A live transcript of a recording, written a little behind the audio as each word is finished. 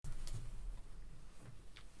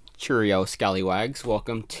Cheerio, scallywags.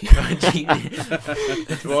 Welcome to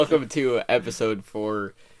welcome to episode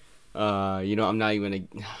 4. I'm not even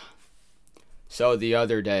So the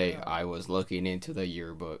other day I was looking into the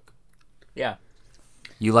yearbook. Yeah.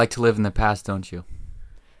 You like to live in the past, don't you?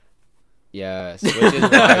 Yes, which is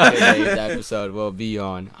why today's episode will be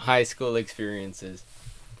on high school experiences.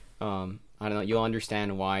 I don't know, you'll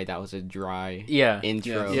understand why that was a dry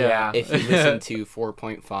intro. Yeah. If you listen to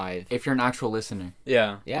 4.5. If you're an actual listener.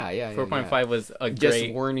 Yeah. Yeah. 4.5 was a Just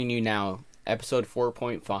great... warning you now, episode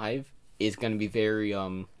 4.5 is going to be very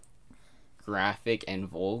graphic and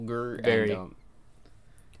vulgar. Very. And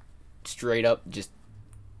straight up just...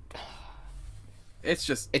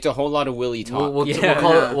 It's a whole lot of Willy talk.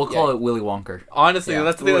 We'll call it Willy Wonker. Honestly, Yeah.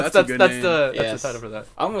 that's the Ooh, that's a good name. the Yes. title for that.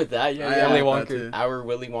 I'm with that. I Yeah. like Willy that Wonker. too. Our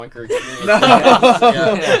Willy Wonker experience.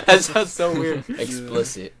 Yeah. That sounds so weird.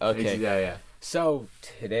 Explicit. Okay. Yeah. So,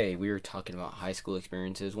 today we were talking about high school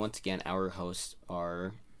experiences. Once again, our hosts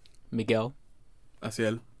are... Miguel.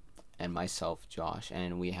 Asiel. and myself, Josh.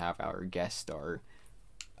 And we have our guest star.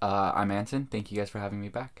 I'm Anton. Thank you guys for having me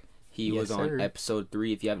back. He Yes, was on sir. episode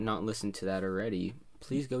 3. If you have not listened to that already,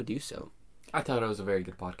 please go do so. I thought it was a very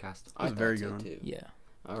good podcast. I was a very thought good one. too. Yeah.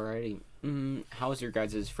 Alrighty. How was your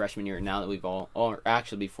guys' freshman year now that we've all... Or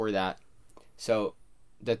actually, before that. So,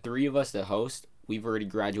 the 3 of us, the host, we've already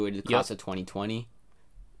graduated the class of 2020.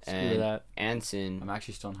 Screw And that. Anson... I'm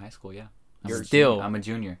actually still in high school, yeah. You're still- I'm a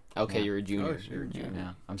junior. Okay, Yeah. you're a junior. Oh, You're a sure, junior.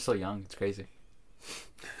 Yeah. I'm still young. It's crazy.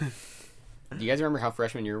 Do you guys remember how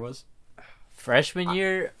freshman year was? Freshman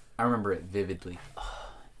year... I remember it vividly.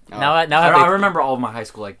 Now I I remember all of my high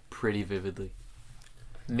school like pretty vividly.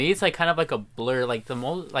 Me, it's like kind of like a blur. Like the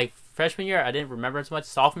most, like freshman year, I didn't remember as much.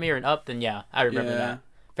 Sophomore year and up, then yeah, I remember Yeah. that.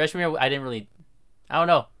 Freshman year, I didn't really, I don't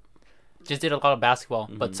know, just did a lot of basketball.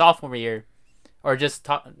 Mm-hmm. But sophomore year, or just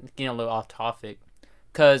getting a little off topic,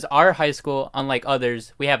 because our high school, unlike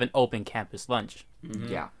others, we have an open campus lunch,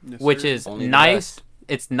 Yeah. Yes, which sir. is Only the nice. best.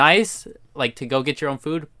 It's nice, like to go get your own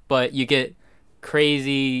food, but you get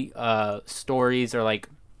crazy stories or like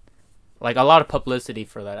a lot of publicity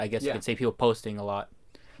for that. I guess you Yeah. could say people posting a lot.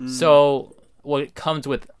 Mm. So what comes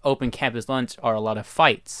with open campus lunch are a lot of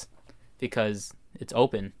fights because it's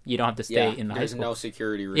open. You don't have to stay in the high there's school. no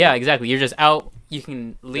security room. Yeah, exactly. You're just out. You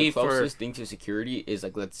can The leave for. closest thing to security is,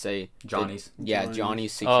 like, let's say... Johnny's. Johnny's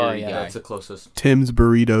Johnny's. security yeah. guy. That's the closest. Tim's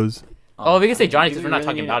Burritos. Oh, we can say Johnny's do because we we're not really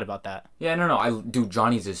talking need bad about that. Yeah, no. Dude,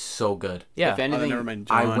 Johnny's is so good. Yeah. If Oh, anything, never mind.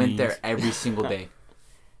 I went there Johnny's. every single day.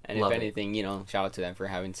 and Love if it. anything, shout out to them for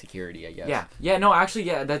having security, I guess. Yeah. No, actually,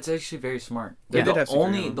 yeah, that's actually very smart. They They're did the have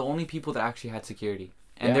security. the only people that actually had security,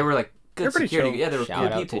 and Yeah. they were like good They're pretty security. chill. Yeah, they were Shout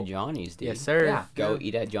cool out people. to Johnny's, dude. Yes, sir. Yeah. Go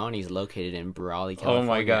eat at Johnny's, located in Brawley, Oh California.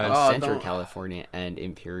 my God. and Oh, Central don't- California and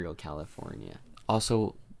Imperial, California.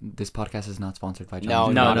 Also, this podcast is not sponsored by No,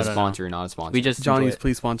 Johnny's. No, not no, a no, no. sponsor, not a sponsor. We just Johnny's, enjoy it.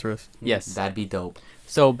 please sponsor us. Yes. That'd be dope.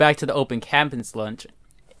 So back to the open campus lunch.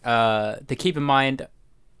 To keep in mind,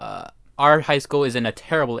 our high school is in a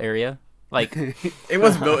terrible area. Like, It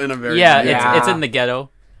was built in a very... yeah, Yeah. it's in the ghetto.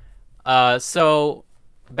 So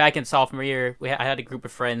back in sophomore year, I had a group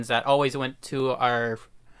of friends that always went to our.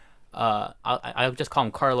 I'll just call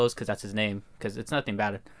him Carlos because that's his name because it's nothing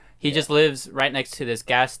bad. He just lives right next to this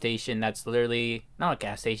gas station that's literally not a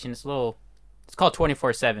gas station. It's a little. It's called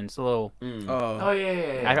 24/7. It's a little. Oh,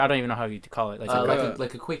 yeah. I don't even know how you call it. Like,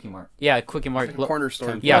 Like a quickie mart. yeah, Quickie Mart. like a corner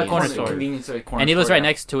store. Yeah, Yeah, corner store. Convenience store. And he lives right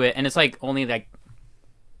next to it, and it's like only like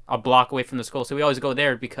a block away from the school. So we always go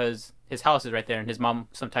there because his house is right there, and his mom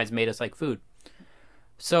sometimes made us like food.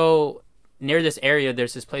 So near this area,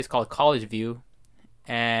 there's this place called College View,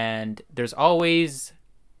 and there's always,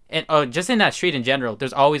 and just in that street in general,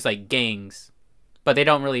 there's always like gangs, but they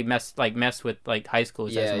don't really mess with like high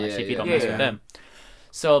schoolers Yeah, as much yeah, if you yeah. don't Yeah, mess yeah. with them.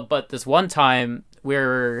 So, but this one time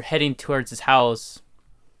we're heading towards his house,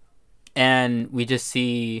 and we just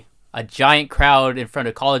see a giant crowd in front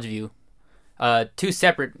of College View. 2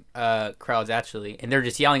 separate crowds actually, and they're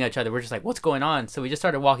just yelling at each other. We're just like, what's going on? So we just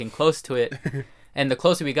started walking close to it, and the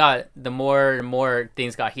closer we got, the more and more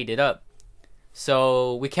things got heated up.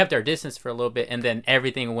 So we kept our distance for a little bit, and then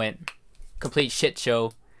everything went complete shit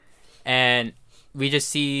show, and we just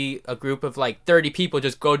see a group of like 30 people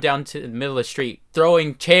just go down to the middle of the street,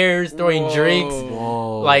 throwing chairs, throwing Whoa. drinks,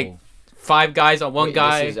 Whoa. like 5 guys on one Wait,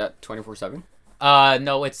 guy. This is at 24/7?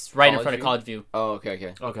 No, it's right in College front of View? College View. Oh,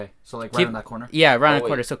 okay. Okay, so like right Keep- in that corner. Yeah, right Oh, on the wait.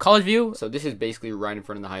 corner. So College View. So this is basically right in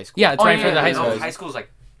front of the high school. Yeah, it's right in front of the high yeah, school. yeah. High school's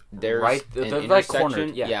like There's right. an They're like intersection.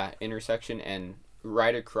 cornered. Yeah. Intersection, and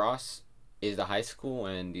right across is the high school,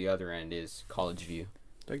 and the other end is College View.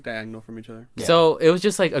 Like diagonal from each other. Yeah. So it was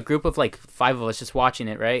just like a group of like 5 of us just watching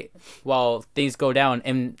it, right? While things go down.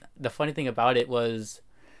 And the funny thing about it was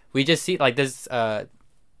we just see like this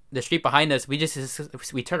the street behind us. We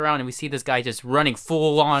turn around and we see this guy just running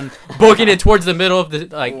full on, booking it towards the middle of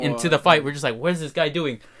the into the fight. We're just like, what is this guy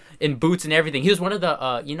doing? In boots and everything. He was one of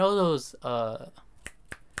the you know those what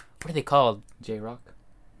are they called? J-Rock.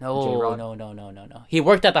 No. He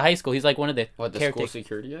worked at the high school. He's like one of the the school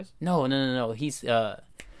security guys? No. He's the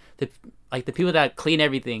people that clean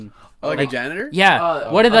everything. Oh, like a janitor? Yeah.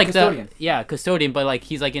 What are like custodian. Custodian, but like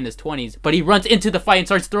he's like in his 20s. But he runs into the fight and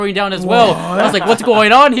starts throwing down as well. I was like, what's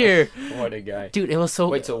going on here? What a guy. Dude, it was so...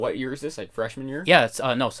 Wait, so what year is this? Like freshman year? Yeah, it's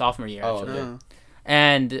sophomore year actually. Okay.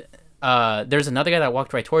 And there's another guy that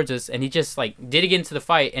walked right towards us, and he just like did get into the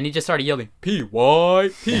fight, and he just started yelling "P-Y,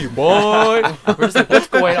 P-Y." We're just like, what's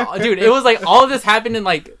going on, dude? It was like all of this happened in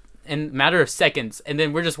a matter of seconds, and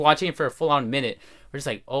then we're just watching it for a full on minute. We're just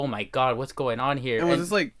like, oh my god, what's going on here? And was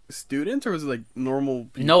this like students or was it like normal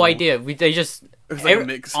people? No idea. They just it was like a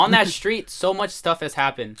mix. On that street. So much stuff has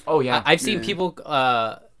happened. Oh yeah, I've seen people.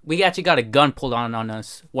 We actually got a gun pulled on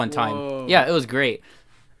us one time. Whoa. Yeah, it was great.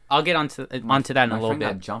 I'll get onto that in a little bit. My friend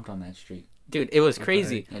got jumped on that street. Dude, it was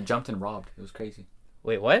crazy. Yeah, jumped and robbed. It was crazy.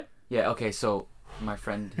 Wait, what? Yeah. Okay. So my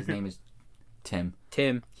friend, his name is Tim.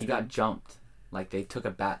 Tim. He got jumped. Like they took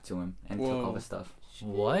a bat to him and took all his stuff.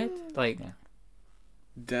 What? Like. Yeah.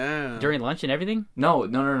 Damn. During lunch and everything?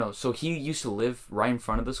 No. So he used to live right in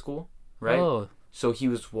front of the school, right? Oh. So he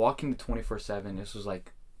was walking the 24/7. This was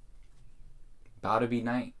like about to be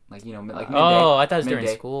night, like like midday. Oh, I thought it was midday.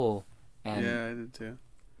 during school. And yeah, I did too.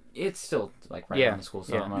 it's still like right Yeah. around the school,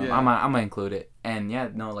 so Yeah. I'm gonna include it. And yeah,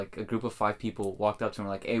 no, like a group of 5 people walked up to him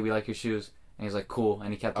like, "Hey, we like your shoes," and he's like, "Cool,"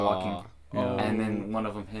 and he kept walking. Oh. And then one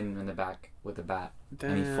of them hit him in the back with a bat,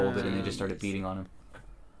 Damn. and he folded, and they just started beating on him.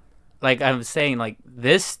 Like I was saying, like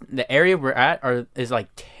the area we're at is like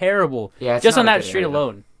terrible. Yeah, it's just not on a that good street area.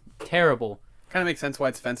 alone, terrible. Kind of makes sense why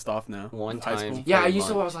it's fenced off now. One High time. school. Yeah, I for used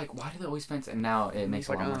to. I lunch. was like, why do they always fence? And now it makes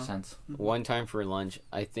a lot more sense. One time for lunch,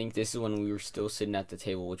 I think this is when we were still sitting at the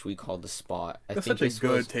table, which we called the spot. I That's think such a this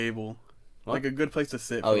good was, table. What? Like a good place to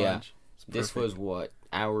sit Oh, for yeah. lunch. It's This perfect. was what,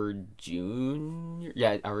 our junior?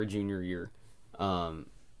 Yeah, our junior year.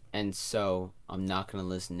 And so I'm not gonna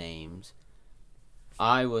list names.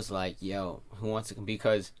 I was like, yo, who wants to come?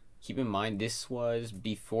 Because keep in mind, this was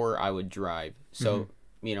before I would drive. So,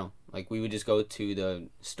 like we would just go to the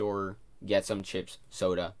store, get some chips,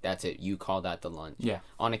 soda. That's it. You call that the lunch. Yeah.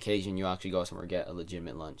 On occasion, you actually go somewhere, get a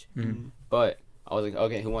legitimate lunch. Mm-hmm. But I was like,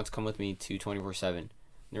 okay, who wants to come with me to 24/7?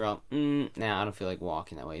 They're all, nah, I don't feel like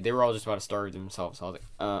walking that way. They were all just about to starve themselves. So I was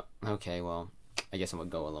like, okay, well, I guess I'm gonna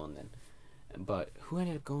go alone then. But who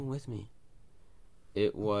ended up going with me?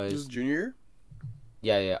 It This is was junior year?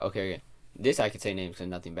 yeah. Okay. This I could say names because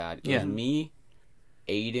nothing bad. It was me,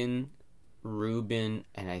 Aiden, Ruben,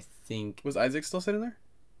 and I think Was Isaac still sitting there?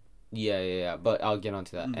 yeah. But I'll get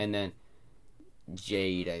onto that. And then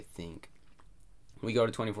Jade, I think. We go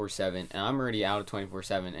to 24/7, and I'm already out of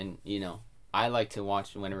 24/7, and I like to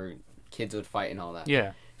watch whenever kids would fight and all that.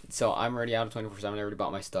 Yeah. So I'm already out of 24/7. I already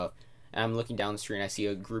bought my stuff. And I'm looking down the street and I see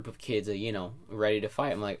a group of kids, ready to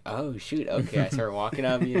fight. I'm like, oh, shoot, okay. I start walking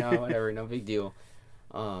up, whatever, no big deal.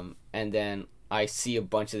 And then I see a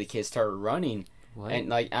bunch of the kids start running. What?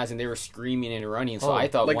 And, as in they were screaming and running. So I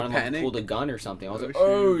thought like one of them panic? pulled a gun or something. I was like,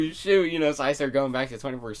 Oh, oh, shoot. So I started going back to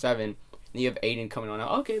 24/7. And you have Aiden coming on.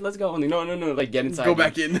 Okay, let's go. I'm like, no, get inside. Go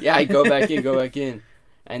back in. Yeah, I go back in.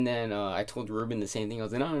 And then I told Ruben the same thing. I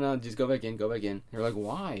was like, no, just go back in. They're like,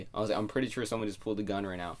 why? I was like, I'm pretty sure someone just pulled a gun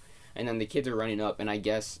right now. And then the kids are running up, and I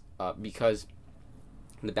guess because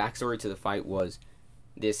the backstory to the fight was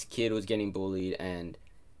this kid was getting bullied, and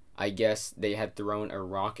I guess they had thrown a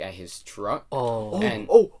rock at his truck. Oh. And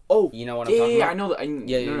you know what I'm Yeah, talking yeah, about? I know that.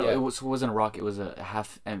 Yeah. It wasn't a rock. It was a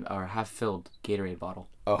half filled Gatorade bottle.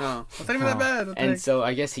 Oh. No. That's not even that bad. What the And heck? so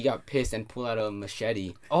I guess he got pissed and pulled out a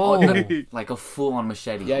machete. Oh. Like a full on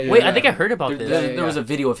machete. Yeah. Wait, I think I heard about There, this. there was a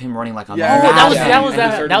video of him running like a Yeah. Oh, that was Yeah. that was And he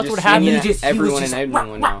that. started That was just what happened. swinging And he at just- he everyone was and just-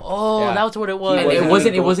 everyone now. Oh, Yeah. that was what it was. And was it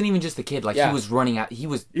wasn't. It cool. wasn't even just the kid. Like Yeah. he was running out. He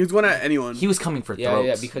was He was going at anyone. coming for Yeah,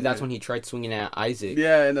 throats. because that's when he tried swinging at Isaac.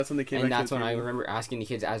 Yeah, and that's when they came And back that's to when the I table. remember asking the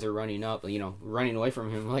kids as they're running up, running away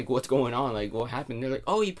from him, like, what's going on? Like, what happened? They're like,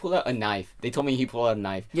 oh, he pulled out a knife. They told me he pulled out a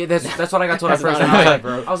knife. Yeah, that's what I got told at That's first. not And I was a like, knife,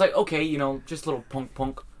 bro. I was like, okay, just a little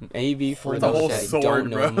punk. Maybe for It's a whole those that sword, don't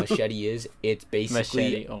know bro. what a machete is, it's basically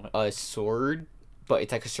Machete. Oh my- a sword, but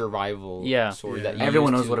it's like a survival sword Yeah. that you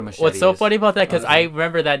Everyone use knows to- what a machete What's so is. funny about that? Because I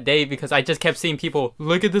remember that day because I just kept seeing people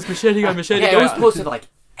look at this machete guy, machete Yeah, guy. it was posted like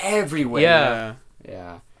everywhere. Yeah.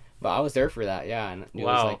 Yeah. But I was there for that, yeah. And it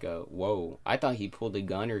Wow. was like, whoa. I thought he pulled a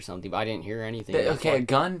gun or something, but I didn't hear anything. Okay, a Like,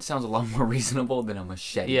 gun sounds a lot more reasonable than a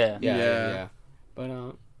machete. Yeah. yeah. Yeah. But,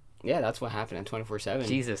 Yeah, that's what happened at 24/7.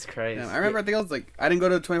 Jesus Christ. Yeah, I remember. I think I was like, I didn't go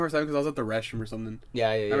to 24/7 because I was at the restroom or something. Yeah,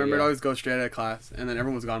 I remember I'd always go straight out of class, and then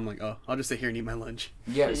everyone was gone. I'm like, oh, I'll just sit here and eat my lunch.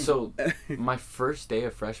 Yeah, so my first day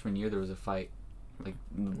of freshman year, there was a fight. Like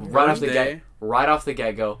right off First the day?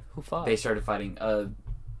 get go, Who fought? they started fighting.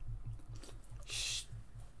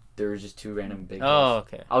 There was just two random big. Oh, girls.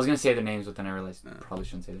 okay. I was gonna say their names, but then I realized No. probably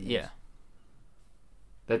shouldn't say their names. Yeah.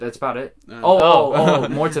 That's about it. Oh. Oh,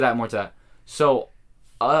 more to that. So,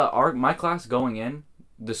 my class going in,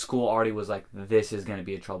 the school already was like, this is gonna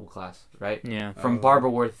be a trouble class, right? Yeah. From Oh. Barbara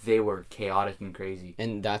Worth, they were chaotic and crazy.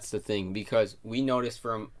 And that's the thing, because we noticed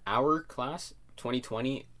from our class,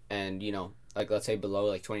 2020, and, you know, like, let's say below,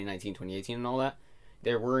 like, 2019, 2018 and all that,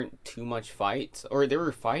 there weren't too much fights. Or there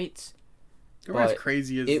were fights. They weren't as but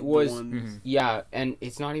crazy as it was- the ones. Mhm. Yeah, and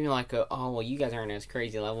it's not even like oh, well, you guys aren't as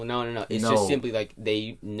crazy level. No. It's No. just simply, like,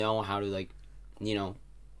 they know how to, like, you know,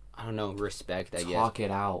 I don't know, respect, I guess. Talk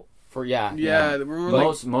it out. For, yeah. Yeah, they were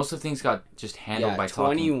like, Most of the things got just handled Yeah, by talking.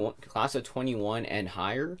 21, class of 21 and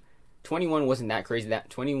higher. 21 wasn't that crazy. That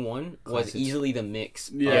 21 was Class of easily the mix.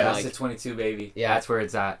 of, Yeah, Yeah, like, that's a 22, baby. Yeah. That's where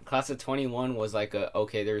it's at. class of 21 was like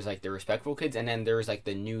okay, there's like the respectful kids, and then there was like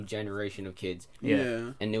the new generation of kids,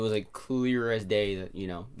 yeah. and it was like clear as day that, you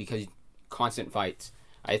know, because constant fights.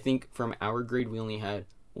 I think from our grade we only had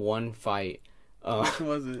one fight, What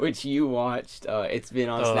was it? which you watched. It's been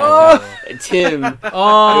on Oh. Snapchat. Tim.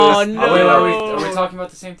 Oh, It was- no. Oh, wait, are we talking about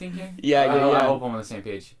the same thing here? Yeah, yeah, I yeah. hope I'm on the same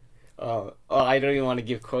page. Oh, I don't even want to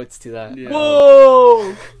give quotes to that. Yeah.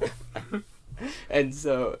 Whoa! And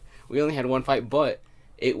so we only had one fight, but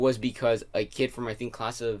it was because a kid from, I think,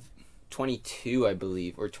 class of 22, I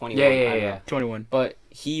believe, or 21. I don't know. 21. But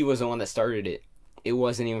he was the one that started it. It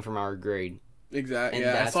wasn't even from our grade. Exactly. And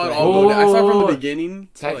Yeah, I that's saw it what- all go down. I saw it from Oh. the beginning.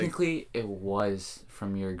 to, like, Technically, it was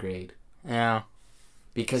from your grade Yeah.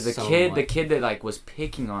 because the Somewhat. kid that like was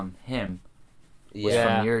picking on him was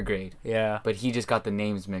Yeah. from your grade, Yeah. but he just got the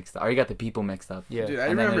names mixed up, or he got the people mixed up. Yeah. Dude, I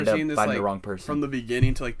and then remember ended up seeing this finding like the wrong person. from the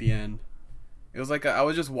beginning to like the end. It was like I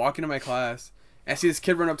was just walking to my class, and I see this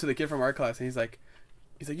kid run up to the kid from our class, and he's like,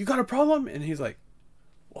 "You got a problem?" And he's like,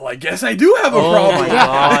 "Well, I guess I do have a Oh problem." my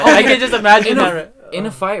god. I can just imagine in that. in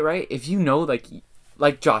a fight, right? If you know,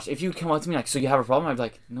 like Josh, if you come up to me like, so you have a problem, I'd be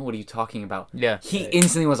like, no, what are you talking about? Yeah. He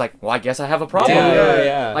instantly was like, well, I guess I have a problem.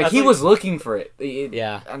 Yeah. Like That's he like- was looking for it.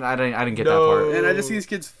 Yeah. And I didn't get No. that part. And I just see these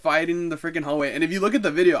kids fighting in the freaking hallway. And if you look at the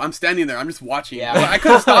video, I'm standing there. I'm just watching. Yeah. Well, I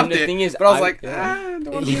could have stopped And the it. thing is, but I was I- like, yeah.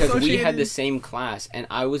 don't wanna be Because we had associated. the same class, and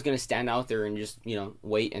I was gonna stand out there and just, you know,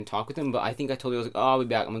 wait and talk with him. But I think I told you, I was like, "Oh, I'll be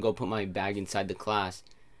back. I'm gonna go put my bag inside the class."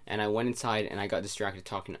 And I went inside, and I got distracted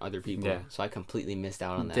talking to other people. Yeah. So I completely missed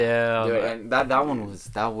out on that. Damn. Dude, and that one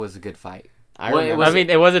was a good fight. I Well, it remember. I mean,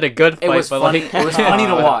 it wasn't a good fight, It was but funny. like, It was funny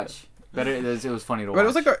to watch. Better, it was funny to watch. But it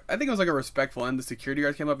was like I think it was like a respectful end. The security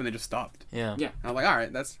guards came up and they just stopped. Yeah. And I was like, all right,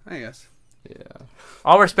 I guess. yeah.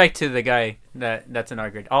 All respect to the guy that's in our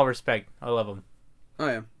grade. All respect. I love him. Oh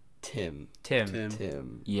yeah, Tim.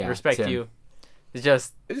 Tim. yeah, respect Tim. you. It's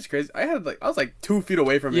just It's just crazy. I was like 2 feet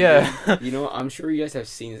away from it. yeah. You know, I'm sure you guys have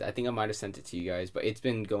seen this. I think I might have sent it to you guys, but it's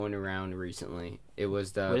been going around recently. It was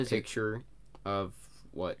What the is it? picture of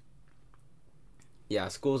what? Yeah,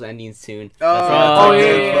 school's ending soon. Oh,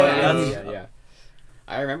 Yeah.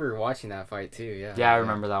 I remember watching that fight too. Yeah. Yeah, I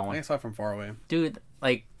remember that I think one. I saw it from far away. Dude,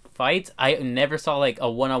 like fights, I never saw like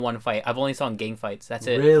a one-on-one fight. I've only saw in gang fights. That's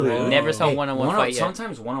it. Really? Never saw Hey, one-on-one fight yet.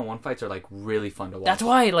 Sometimes one-on-one fights are like really fun to watch. That's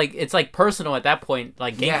why, like, it's like personal at that point.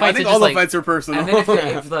 Like gang Yeah, I I fights think are all just the like fights are personal. And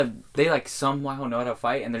then if they like somehow know how to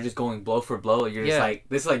fight and they're just going blow for blow, you're just Yeah. like,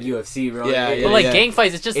 this is like UFC, bro. Yeah, It- but like yeah. gang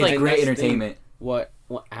fights, it's just it's like great that's the thing. entertainment. What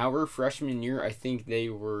our freshman year, I think they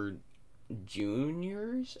were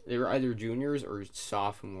juniors. They were either juniors or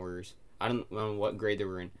sophomores. I don't know what grade they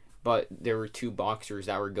were in, but there were two boxers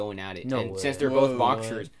that were going at it. No and way. since they're Whoa. both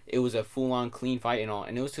boxers, it was a full-on clean fight and all.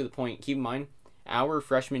 And it was to the point. Keep in mind, our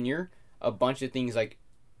freshman year, a bunch of things like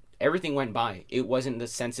everything went by. It wasn't the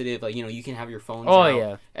sensitive, like, you know, you can have your phones. oh out.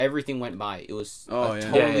 yeah. Everything went by. It was Oh, a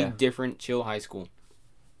yeah. totally Yeah. different, chill high school.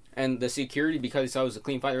 And the security, because they saw it was a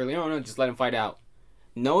clean fight, they were like, no, just let him fight out.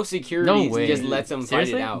 No security way. just lets them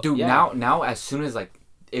Seriously? fight it out. Dude, Yeah. now as soon as like,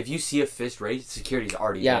 if you see a fist raised, security's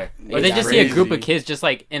already Yeah. there. Or they It's just see a group of crazy. kids just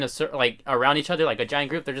like in a like around each other, like a giant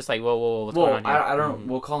group. They're just like, whoa, what's Well, going on here? I don't. Mhm.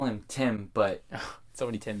 We'll call him Tim, but So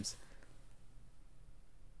many Tims.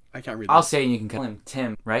 I can't read. I'll That. say and you can call him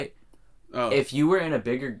Tim, right? Oh. If you were in a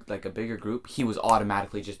bigger group, he was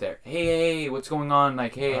automatically just there. Hey, what's going on?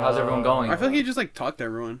 Like, hey, how's everyone going? I feel like he just like talked to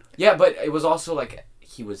everyone. Yeah, but it was also like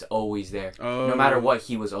he was always there. Oh. No matter what,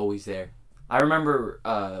 he was always there. I remember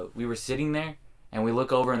we were sitting there and we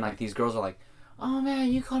look over and like these girls are like, oh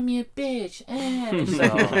man, you called me a bitch. And she's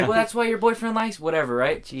like, well, that's why your boyfriend likes whatever,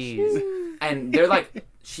 right? Jeez. And they're like,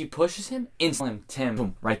 she pushes him, instantly, Tim,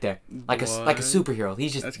 boom, right there, like a superhero.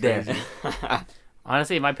 He's just That's there. crazy.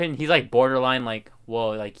 Honestly, in my opinion, he's like borderline. Like, whoa,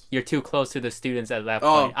 like you're too close to the students at that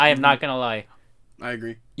Oh. point. I am not gonna lie. I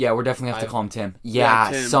agree. Yeah, we're definitely have to I- call him Tim. Yeah,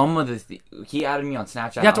 Yeah, Tim. some of the he added me on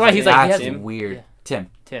Snapchat. That's I was why he's like, he that's has- weird. Yeah. Tim.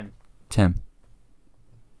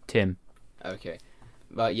 Tim. Okay.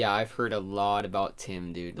 But yeah, I've heard a lot about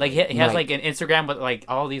Tim, dude. Like he has Like- like an Instagram with like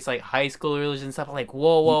all these like high schoolers and stuff. I'm like,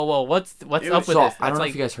 whoa, what's It up was- with So this? I don't That's know like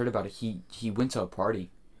if you guys heard about it. He went to a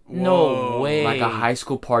party, no Whoa. way. like a high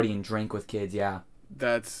school party, and drank with kids. Yeah.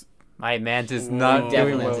 That's My man does Whoa. not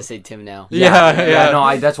definitely doing have well. to say Tim now. Yeah.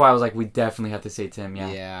 No, that's why I was like, we definitely have to say Tim.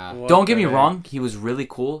 Yeah. Yeah. what Don't get the me heck? wrong. He was really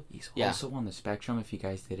cool. He's Yeah. also on the spectrum. If you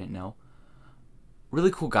guys didn't know,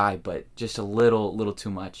 really cool guy, but just a little too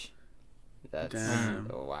much. That's Damn.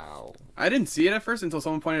 wow. I didn't see it at first until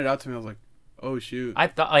someone pointed it out to me. I was like, oh shoot. I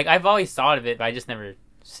thought like I've always thought of it, but I just never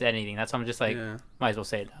said anything. That's why I'm just like, yeah, might as well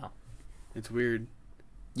say it now. it's weird.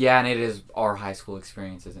 Yeah, and it is our high school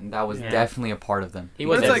experiences, and that was Yeah. definitely a part of them. He But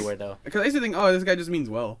was it's like- everywhere though. Because I used to think, oh, this guy just means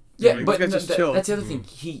well. Yeah, Like, but this guy's just no, chill. that's the other thing.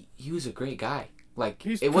 He was a great guy. Like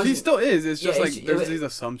He's, it 'cause wasn't. he still is. It's just Yeah, like it there's was- these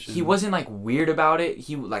assumptions. He wasn't like weird about it.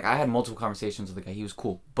 He like I had multiple conversations with the guy. He was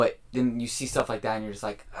cool, but then you see stuff like that, and you're just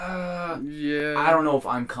like, Yeah. I don't know if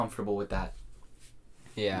I'm comfortable with that.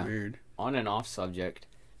 Yeah. Weird. On and off subject,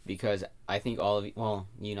 because I think all of you, well,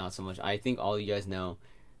 you not so much. I think all of you guys know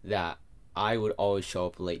that I would always show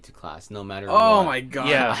up late to class, no matter Oh what. my god.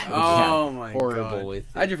 Yeah. Oh my Horrible god. with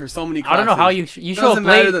I it. did for so many I classes. don't know how you show Doesn't up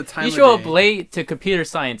matter late. the time You of show up day. late to computer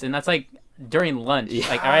science, and that's like during lunch, Yeah.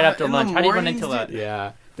 like right after In the lunch. How do you run mornings, into that?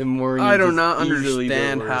 Yeah, the morning. I do is not easily the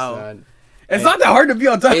understand worst, how. man. It's not that hard to be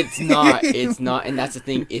on time. It's not. It's not, and that's the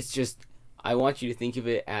thing. It's just I want you to think of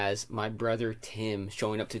it as my brother Tim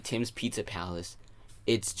showing up to Tim's Pizza Palace.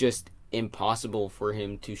 It's just impossible for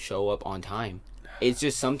him to show up on time. It's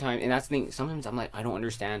just sometimes, and that's the thing. Sometimes I'm like, I don't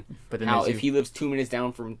understand But then how there's if you. he lives 2 minutes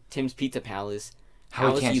down from Tim's Pizza Palace, How how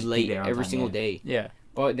he is can't he just be late there on every time, single yeah. day? Yeah.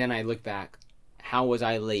 But then I look back, how was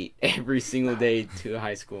I late every single day to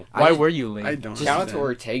high school? I Why just- were you late? I don't. Shout out to understand.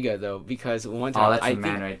 Ortega though, because one time Oh, that's I a think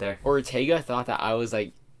man right there. Ortega thought that I was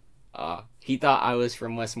like, he thought I was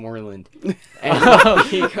from Westmoreland,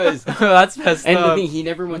 and because That's messed and the up. thing he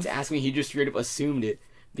never once asked me, he just straight up assumed it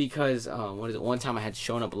because what is it? One time I had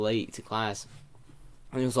shown up late to class,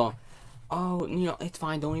 and he was all, oh, it's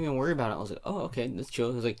fine, don't even worry about it. I was like, oh, okay, that's chill.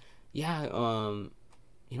 He was like, yeah,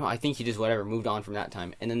 I think he just whatever moved on from that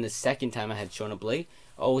time. And then the second time I had shown up late,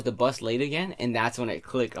 oh, was the bus late again? And that's when it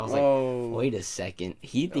clicked. I was like, Oh. wait a second,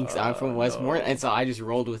 he thinks I'm from no. Westmoreland, and so I just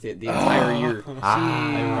rolled with it the entire year.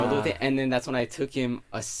 I rolled with it, and then that's when I took him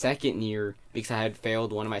a second year because I had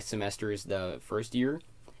failed one of my semesters the first year,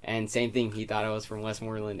 and same thing. He thought I was from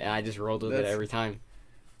Westmoreland, and I just rolled with it That's- every time.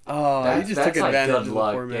 Oh, That's, you just took that's like advantage good of the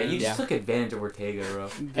luck. poor Yeah, man. you just Yeah. took advantage of Ortega, bro.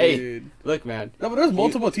 Hey. Dude. Look, man. No, but there was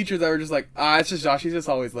multiple teachers that were just like, it's just Josh. He's just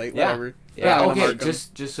always late. Yeah. Whatever. Yeah, Yeah, Not gonna okay, mark him.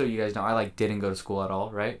 just so you guys know, I like didn't go to school at all,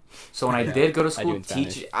 right? So when I Yeah, did go to I do school, in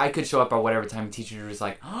Spanish. I could show up at whatever time. Teacher was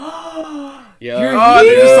like, Yeah. You're Oh,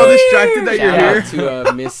 they're just so distracted that you're Shout here. out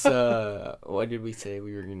to Miss. What did we say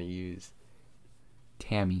we were gonna use?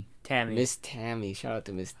 Tammy. Tammy. Miss Tammy. Shout out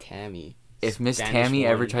to Miss Tammy. If Miss Spanish Tammy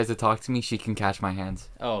ever one. tries to talk to me, she can catch my hands.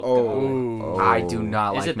 Oh. Oh. I do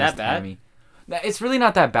not Is like it Miss that bad? Tammy. No, it's really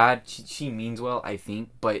not that bad. She means well, I think,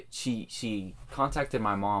 but she contacted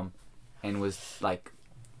my mom and was like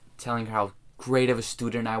telling her how great of a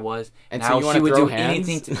student I was And and so how you she wanna would throw do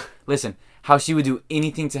anything hands? to listen, how she would do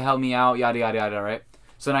anything to help me out, yada yada yada, right?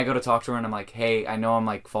 So then I go to talk to her and I'm like, "Hey, I know I'm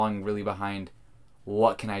like falling really behind.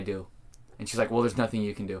 What can I do?" And she's like, "Well, there's nothing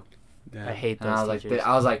you can do." I hate And those teachers.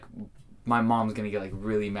 I was like, my mom's gonna get like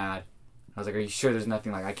really mad. I was like, are you sure there's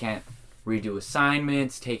nothing like I can't redo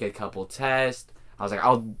assignments, take a couple tests? I was like,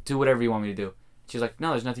 I'll do whatever you want me to do. She's like,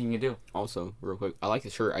 no, there's nothing you can do. Also, real quick, I like the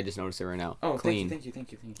shirt. I just noticed it right now. Clean. thank you.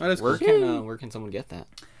 That is Where cool. where can someone get that?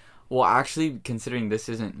 Well, actually, considering this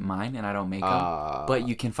isn't mine and I don't make them, but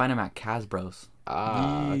you can find them at Casbros.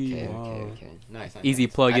 Okay, Wow. okay. Nice. Easy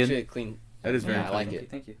plug-in. Actually, clean. That is very Yeah, I like funny. it.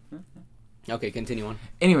 Thank you. Okay, continue on.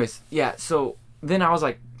 Anyways, yeah. So then I was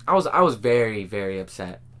like, I was very very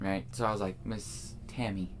upset, right? So I was like, Miss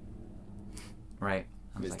Tammy, right?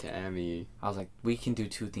 Miss Tammy. I was like, we can do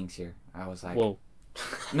two things here. I was like, Whoa.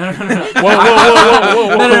 No.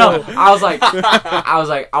 whoa, No. I was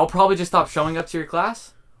like, I'll probably just stop showing up to your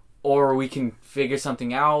class, or we can figure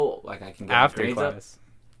something out. Like I can get my After grades up. class.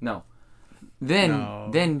 No. No.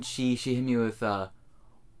 Then she hit me with,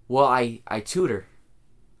 well, I tutor.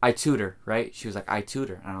 I tutor, right? She was like, I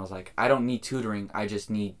tutor. And I was like, I don't need tutoring. I just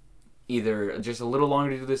need either just a little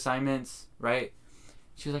longer to do the assignments, right?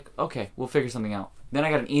 She was like, okay, we'll figure something out. Then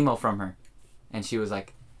I got an email from her. And she was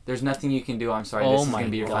like, there's nothing you can do. I'm sorry. This is going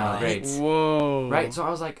to be your final God. grades. Whoa. Right? So I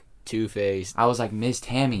was like, Two-faced. Miss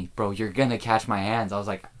Tammy, bro, you're going to catch my hands. I was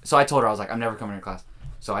like, so I told her, I was like, I'm never coming to her class.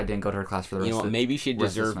 So I didn't go to her class for the You rest know of what? the Maybe she rest of the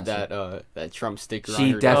deserved semester. that Trump sticker. She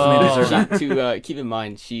on her definitely Oh. deserved that. To keep in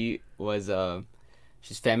mind, she was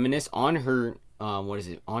she's feminist. On her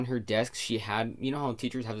on her desk, she had, you know how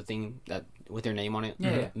teachers have the thing that with their name on it.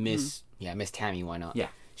 Yeah, yeah. Miss Tammy. Why not? Yeah.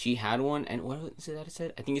 She had one, and what was it that it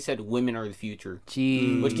said? I think it said "Women are the future."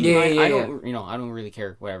 Gee. Which keep Yeah, in mind, yeah, I yeah. don't, I don't really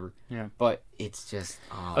care. Whatever. Yeah. But it's just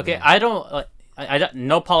Okay, man. I don't. I don't.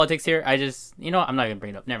 No politics here. I just. You know, I'm not gonna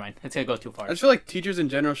bring it up. Never mind. It's gonna go too far. I just feel like teachers in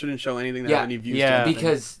general shouldn't show anything that Yeah. have any views. Yeah. to it.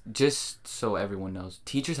 Because just so everyone knows,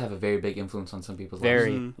 teachers have a very big influence on some people's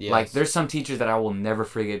Very. lives. Mhm. Yes. Like, there's some teachers that I will never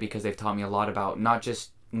forget because they've taught me a lot about not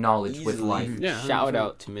just knowledge with Easily. life. Yeah, Shout 100%.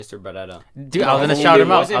 out to Mr. Baretta. Dude, I was gonna shout him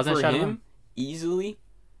out. I was gonna shout him out. Easily,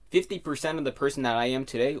 50% of the person that I am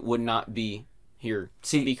today would not be here.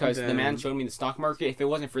 See, Because the man Damn. showed me the stock market. If it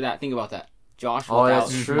wasn't for that, think about that. Josh, Oh, without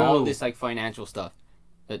that's all true. this like financial stuff.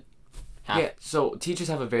 That yeah, so teachers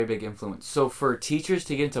have a very big influence. So for teachers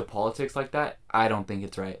to get into politics like that, I don't think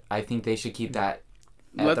it's right. I think they should keep that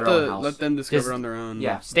at Let their own house. let them discover Just- on their own.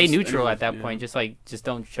 yeah, Stay Just neutral anyone- at that yeah. point. Just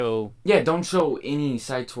don't show. Yeah, don't show any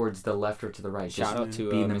side towards the left or to the right. Shout Just out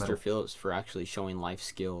to be in the Mr. middle. Phillips for actually showing life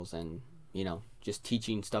skills and, just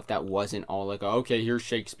teaching stuff that wasn't all like, oh, okay, here's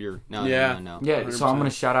Shakespeare. No, Yeah. no. Yeah, so I'm 100%. gonna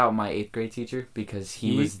shout out my 8th grade teacher because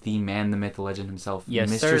he He- was the man, the myth, the legend himself. Yes,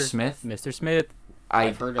 Mr. sir. Smith. Mr. Smith.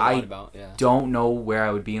 I've heard a lot I about, yeah. don't know where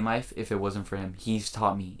I would be in life if it wasn't for him. He's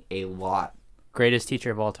taught me a lot. Greatest teacher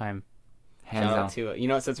of all time. Hands Shout down. out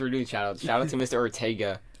to, since we're doing shout out to Mr.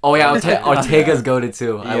 Ortega. Oh yeah, Ortega's goated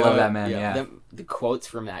too. I love that man. Yeah. The quotes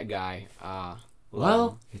from that guy.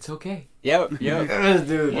 Well, it's okay. Yep. Dude. You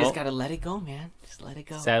Well- just gotta let it go, man. Just let it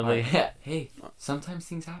go. Sadly. Yeah, hey, sometimes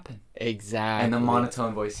things happen. Exactly. And the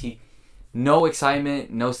monotone voice, no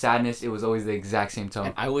excitement, no sadness. It was always the exact same tone.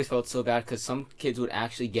 And I always felt so bad because some kids would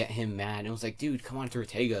actually get him mad. And it was like, dude, come on, it's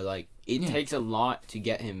Ortega. Like, it Yeah. takes a lot to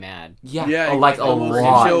get him mad. Yeah, Yeah, like a almost a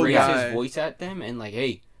lot. chill Raise guy. his voice at them and like,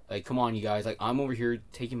 hey, like, come on, you guys. Like, I'm over here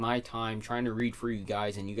taking my time trying to read for you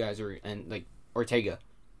guys, and you guys are, and like, Ortega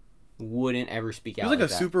wouldn't ever speak He out was like a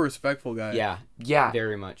that. super respectful guy. Yeah, Yeah.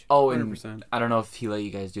 very much. Oh, and 100%. I don't know if he let you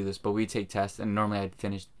guys do this, but we take tests, and normally I'd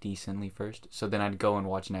finish decently first. So then I'd go and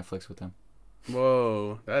watch Netflix with him.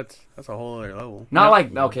 Whoa, that's a whole other level. Not Yeah.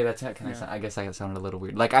 like okay, that's kind of. Yeah. I guess that sounded a little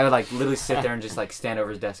weird. Like I would like literally sit there and just like stand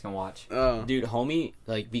over his desk and watch. Oh, Dude, homie,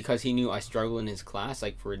 like, because he knew I struggled in his class,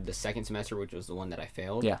 like, for the second semester, which was the one that I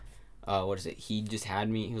failed. Yeah. What is it? He just had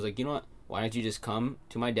me. He was like, you know what? Why don't you just come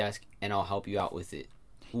to my desk and I'll help you out with it?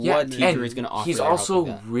 Yeah, What teacher and is gonna offer? he's that help also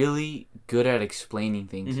with that? really good at explaining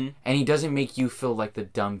things, Mhm. and he doesn't make you feel like the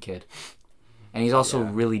dumb kid. And he's also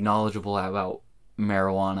Yeah. really knowledgeable about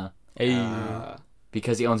marijuana Hey.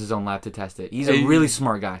 because he owns his own lab to test it. He's Hey. a really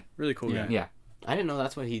smart guy. really cool Yeah. guy. Yeah. I didn't know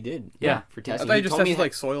that's what he did. Yeah. For I testing. thought he just told me tested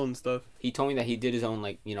like soil and stuff. he told me that he did his own,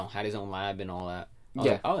 like, had his own lab and all that. I was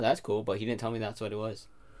Yeah. like, oh, that's cool, but he didn't tell me that's what it was.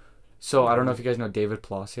 So I don't know if you guys know David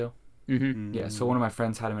Palacio. Mm-hmm. Yeah. So one of my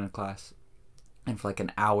friends had him in a class, and for like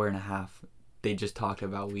an hour and a half, they just talked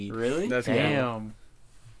about weed. Really? That's good. Damn.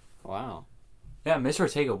 Wow. Yeah, Mr.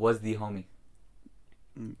 Ortega was the homie.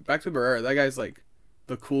 Back to Barrera. That guy's like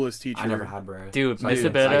the coolest teacher. I never had Barrera. Dude, So I Mr.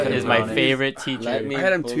 couldn't- I Beta couldn't is put my on it. favorite teacher. Let me I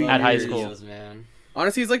had him pull 2 up At high your school. videos, man.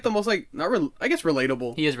 Honestly, he's like the most like I guess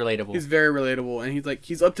relatable. He is relatable. He's very relatable, and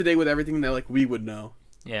he's up to date with everything that like we would know.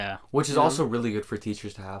 Yeah. Which is Yeah. also really good for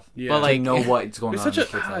teachers to have. Yeah, But, To like- know what's going he's on. such in a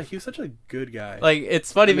the kid's life. he was such a good guy. Like,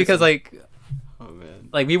 it's funny I miss because, him. like, Oh,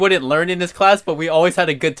 man. we wouldn't learn in this class, but we always had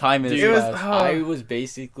a good time in Dude, this it was- class.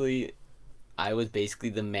 I was basically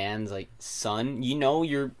the man's like son.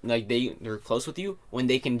 You're like they're close with you when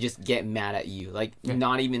they can just get mad at you, like Yeah.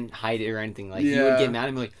 not even hide it or anything. Like he would Yeah. get mad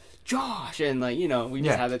and be like, Josh, and like we just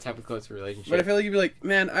Yeah. had that type of close relationship. But I feel like you'd be like,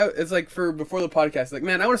 man, it's like for before the podcast, like,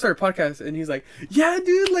 man, I want to start a podcast, and he's like, yeah,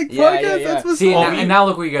 dude, like Yeah, podcast, yeah, yeah. that's what's See, up. and now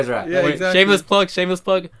look where you guys are at. Yeah, Wait, exactly. shameless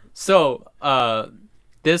plug. So,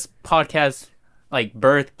 this podcast, like,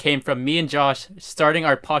 birth came from me and Josh starting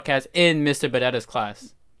our podcast in Mr. Bedetta's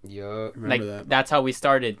class. Yup. Remember Like, that. that's how we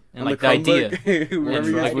started. And, On like, the idea. Chromebook, wherever And,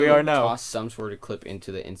 you like, guys we go. are now. Toss some sort of clip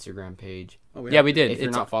into the Instagram page. Oh, Yeah, we did. If you're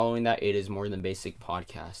It's, not following that, it is More Than Basic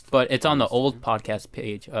podcast. but it's on the old podcast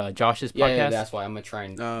page, Josh's Yeah, podcast. yeah, that's why I'm gonna try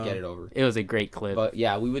and Oh. get it over. It was a great clip. But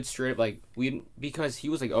yeah, we would straight up because he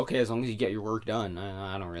was like, okay, as long as you get your work done,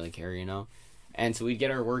 I don't really care, And so we'd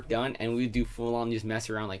get our work done, and we'd do full on just mess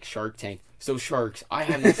around like Shark Tank. So sharks, I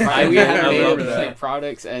have this. We had I made remember these that. like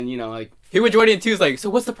products, and like. He would join in too. Is like, so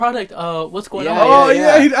what's the product? What's going Yeah, on? Oh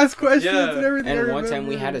yeah. yeah, he'd ask questions Yeah. and everything. I And one time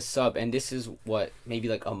we remember. had a sub, and this is what maybe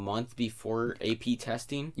like a month before AP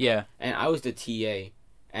testing, Yeah. and I was the TA,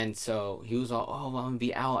 and so he was all, "Oh, well, I'm gonna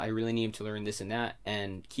be out. I really need him to learn this and that."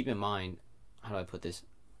 And keep in mind, how do I put this?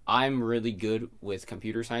 I'm really good with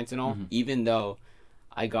computer science and all, even though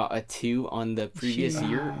I got a 2 on the previous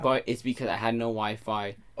year, but it's because I had no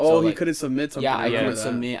Wi-Fi. Oh, So, he like, couldn't submit something. Yeah, I remember couldn't that.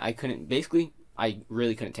 submit. I couldn't. Basically, I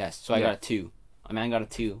really couldn't test, so I Yeah. got a 2. I mean, I got a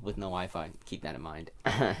 2 with no Wi-Fi. Keep that in mind.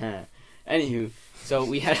 Anywho, so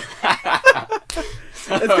we had. It's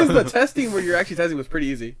because the testing where you're actually testing was pretty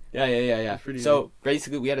easy. Yeah. Pretty So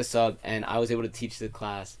basically, we had a sub, and I was able to teach the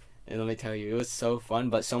class. And let me tell you, it was so fun,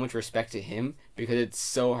 but so much respect to him because it's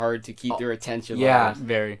so hard to keep their attention. yeah. levels.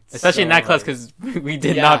 Very. Especially in that So class hard. because we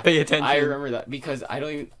did Yeah, not pay attention. I remember that because I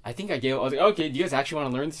don't even. I think I gave. I was like, okay, do you guys actually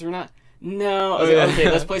want to learn this or not? No. I was Oh, like, yeah.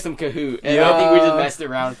 okay, let's play some Kahoot. And I think we just messed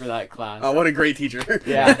around for that class. Oh, what a great teacher!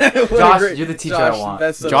 Yeah. What a Josh, you're the teacher I Josh, want.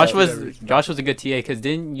 best Josh sub was ever. Josh was a good TA because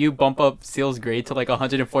didn't you bump up Seal's grade to like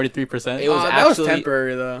 143%? It was that was actually-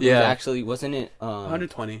 temporary though. Yeah. Actually, wasn't it?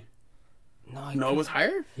 120. No, I No, it was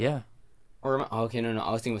higher. Yeah. Or okay, no,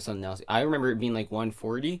 I was thinking of something else. I remember it being like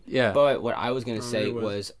 140. Yeah. But what I was gonna Oh, say it was.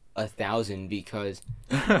 was 1,000 because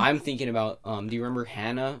I'm thinking about. Do you remember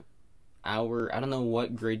Hannah? I don't know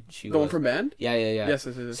what grade she The was. one from band. Yeah. Yes,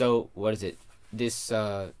 yes, yes. So what is it? This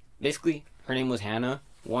basically her name was Hannah.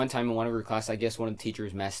 One time in one of her classes, I guess one of the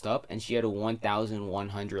teachers messed up, and she had a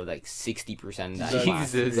 1,100, like 60% of that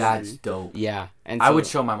class. Jesus. That's dope. Yeah, and I so- would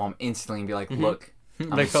show my mom instantly and be like, look,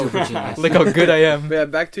 I'm a Look how, super genius. look how good I am. But yeah,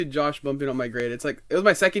 back to Josh bumping up my grade. It's like it was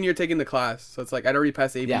my second year taking the class, so it's like I'd already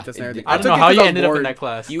passed the AP Yeah, test and it- everything. I don't took know it how 'cause you I was ended up in bored. that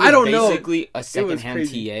class. He was I don't know. basically a second-hand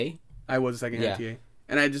crazy. TA. I was a second hand Yeah. TA,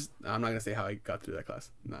 and I'm not gonna say how I got through that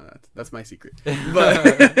class. No, that's my secret. But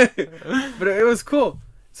but it was cool.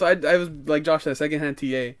 So I was like Josh, that second hand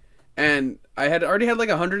TA, and I had already had like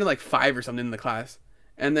 105 or something in the class,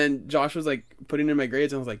 and then Josh was like putting in my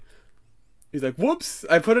grades, and I was like, he's like, whoops,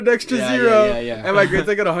 I put an extra Yeah, zero, yeah. and my grades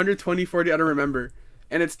like at 120, 40, I don't remember.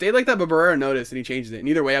 And it stayed like that, but Barrera noticed and he changed it. And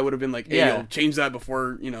either way, I would have been like, hey, Yeah. yo, change that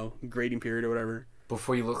before, grading period or whatever.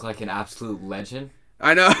 Before you look like an absolute legend.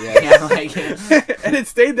 I know. Yeah, like, And it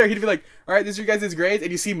stayed there. He'd be like, all right, this is your guys' grades.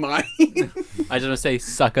 And you see mine. I just want to say,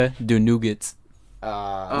 sucker, do nougats.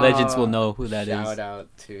 Legends will know who that is. Shout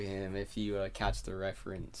out to him if you catch the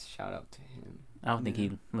reference. Shout out to him. I don't think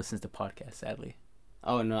he listens to podcasts, sadly.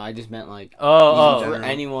 Oh no, I just meant like Oh, for oh.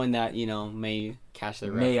 anyone that may catch the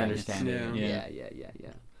May reference. understand it, Yeah.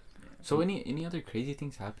 so any other crazy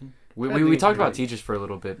things happen? We I think we it's talked about great. teachers for a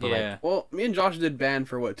little bit, but yeah. Well, me and Josh did band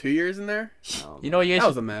for what, 2 years in there? You know what you That guys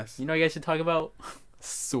was should, a mess. you know what you guys should talk about?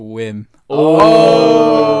 Swim.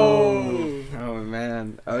 Oh. Oh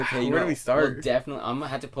man. Okay. Where do we start? Well, definitely, I'm gonna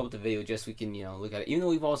have to pull up the video just so we can look at it, even though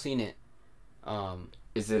we've all seen it.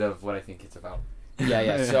 is it of what I think it's about?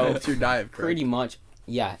 Yeah. So It's your dive, correct? pretty much,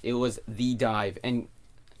 yeah, it was the dive. And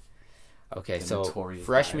okay, The so notorious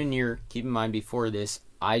freshman dive. year, keep in mind before this,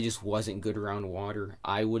 I just wasn't good around water.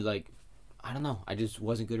 I would I don't know, I just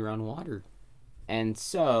wasn't good around water. And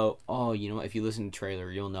so, if you listen to the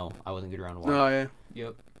trailer, you'll know I wasn't good around water. Oh, yeah.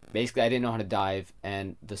 Yep. Basically, I didn't know how to dive,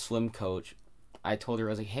 and the swim coach, I told her, I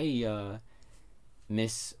was like, hey,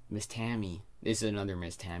 Miss Tammy. This is another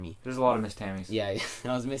Miss Tammy. There's a lot of Miss Tammys. Yeah,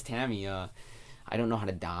 I was Miss Tammy. I don't know how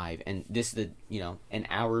to dive, and this is an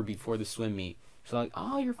hour before the swim meet. So like,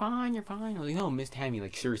 oh, you're fine. I was like, no, Miss Tammy,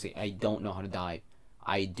 like seriously, I don't know how to dive.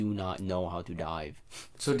 I do not know how to dive.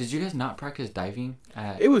 So did you guys not practice diving?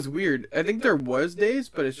 It was weird. I think there was days,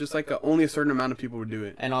 but it's just like only a certain amount of people would do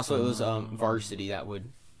it. And also, it was varsity that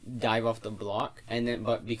would dive off the block, and then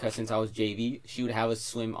because since I was JV, she would have us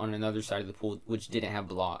swim on another side of the pool, which didn't have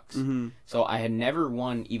blocks. Mm-hmm. So I had never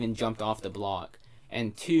even jumped off the block,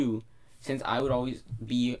 and 2, since I would always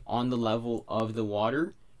be on the level of the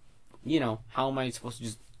water, how am I supposed to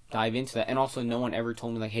just dive into that? And also, no one ever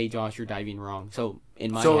told me like, hey Josh, you're diving wrong. So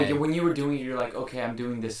in my head, when you were doing it, you're like, okay, I'm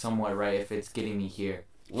doing this somewhat right if it's getting me here.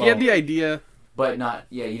 He had the idea. But not,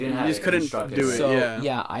 you didn't have just it couldn't instructed. do it. So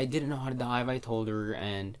yeah. I didn't know how to dive. I told her,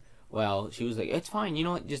 and she was like, it's fine. You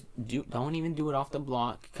know what? Just don't even do it off the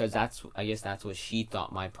block, because I guess that's what she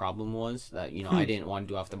thought my problem was, that I didn't want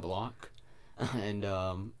to do off the block. And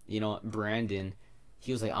Brandon,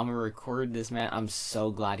 he was like, I'm gonna record this, man. I'm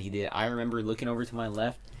so glad he did. I remember looking over to my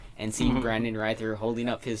left and seeing Brandon right there holding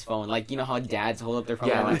up his phone, like how dads hold up their phone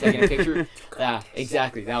Yeah, while like- they're taking a picture. Yeah,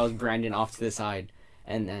 exactly. That was Brandon off to the side.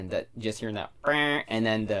 And then just hearing that, and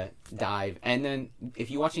then the dive. And then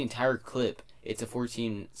if you watch the entire clip, it's a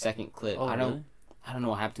 14-second clip. Oh, I don't know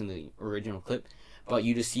what happened to the original clip, but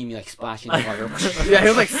you just see me like splashing the water. Yeah, he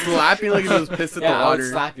was like slapping like he was pissed at the I would water.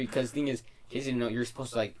 slap because the thing is, kids didn't know you're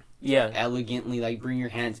supposed to like Yeah. elegantly like bring your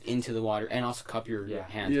hands into the water and also cup your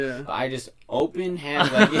hands. Yeah. But I just open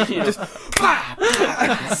hand like just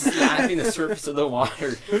slapping the surface of the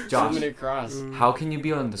water, Josh. swimming across. How can you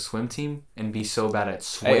be on the swim team and be so bad at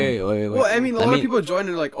swim? Wait. Well, I mean, a lot of people join and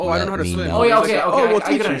they're like, oh, I don't know how to Let me swim. know. Oh yeah, He's okay, like, okay. Oh, we'll I teach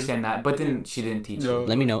can you. understand that, but then she didn't teach you.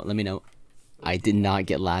 Let me know. I did not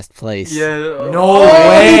get last place. No Oh,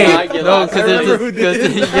 way. I get No, last because place. there's who this.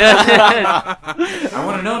 did. Yeah. I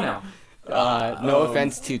want to know now. No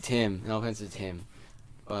offense to Tim.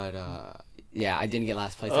 But yeah, I didn't get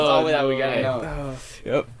last place. That's Oh, all that we no gotta way. know.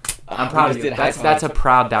 Yep. I'm proud of you. That's a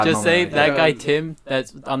proud dad Just moment say right that there. guy Tim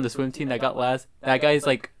that's on the swim team that got last. That guy's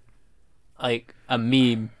like a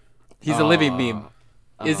meme. He's a living meme.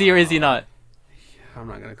 Is he or is he not? I'm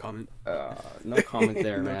not gonna comment. No comment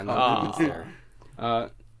there, No man. comment. No comments there.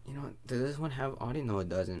 You know what? Does this one have audio? No, it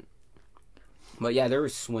doesn't. But yeah, there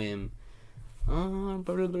was swim. Did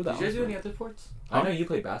you guys do any other sports? I know you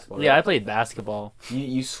played basketball. Yeah, I right? played basketball.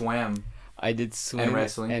 You swam. I did swim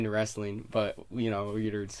And wrestling. but we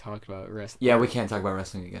were talking about wrestling. Yeah, we can't talk about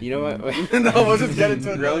wrestling again. You know what? No, we'll just get into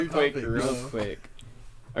real another quick, topic. real No. quick.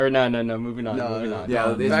 Or no. Moving on.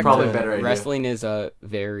 Yeah, it's Back probably to a better idea. Wrestling is a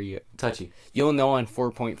very. Touchy. You'll know on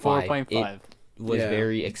 4.5. 4.5. It was Yeah.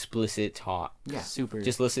 very explicit talk. Yeah. Super.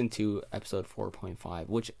 Just listen to episode 4.5,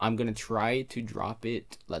 which I'm gonna try to drop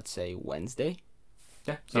it. Let's say Wednesday.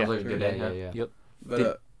 Yeah, sounds Yeah. like a good day. Yeah.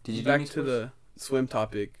 But Did you do back any to sports? the swim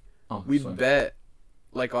topic. Oh, We swim. bet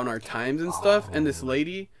like on our times and stuff, and this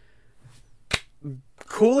lady,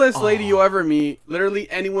 coolest lady you'll ever meet. Literally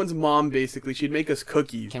anyone's mom, basically. She'd make us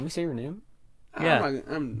cookies. Can we say her name? Yeah.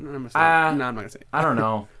 I'm gonna say. I'm not gonna say. I don't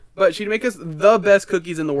know. But she'd make us the best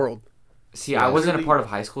cookies in the world. See, I wasn't a Literally- part of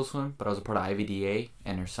high school swim, but I was a part of IVDA,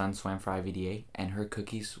 and her son swam for IVDA, and her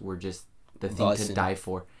cookies were just the thing to Bussin'. die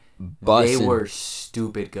for. Bussin'. They were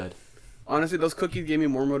stupid good. Honestly, those cookies gave me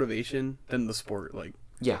more motivation than the sport. Like,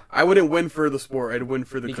 Yeah. I wouldn't win for the sport. I'd win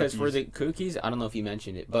for the Because cookies. for the cookies, I don't know if you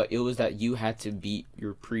mentioned it, but it was that you had to beat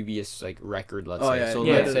your previous like record. Let's Oh, say. yeah, So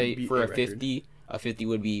you had let's to say beat for a a record. 50, a 50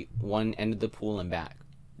 would be one end of the pool and back.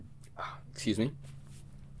 Excuse me.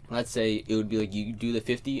 Let's say it would be like you do the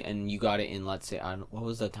 50 and you got it in. Let's say what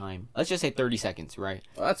was the time? Let's just say 30 seconds, right?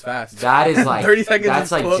 Oh, that's fast. That is like 30 seconds That's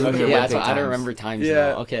is like close. junior Okay, yeah, Olympic so I don't times. remember times. Yeah.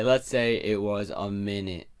 Yeah. Okay, let's say it was a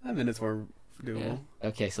minute. That minute's more doable.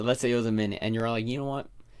 Okay, so let's say it was a minute, and you're all like, you know what,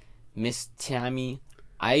 Miss Tammy,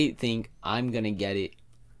 I think I'm gonna get it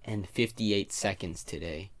in 58 seconds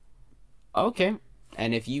today. Okay,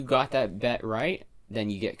 and if you got that bet right, then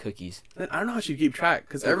you get cookies. Then I don't know how she'd keep track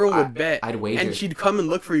because everyone would bet. I'd wager. And she'd come and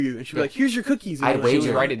look for you, and she'd be like, "Here's your cookies." And I'd you're like, She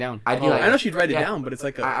wager. would write it down. I'd be Oh, like, I know she'd write it yeah. down, but it's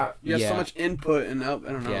like I- you have so yeah. much input and out.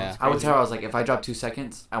 I don't know. Yeah. It's I would crazy. tell her, I was like, if I drop 2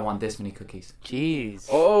 seconds, I want this many cookies. Jeez.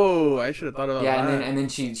 Oh, I should have thought about Yeah, that. and then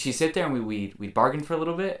she'd sit there and we'd bargain for a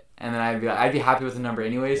little bit, and then I'd be happy with the number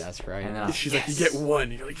anyways. That's right. And then I, She's like, "You get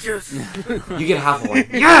one." You're like, "Yes." you get half of one.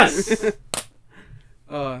 Yes.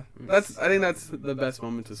 I think that's the best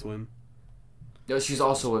moment to swim. No, she's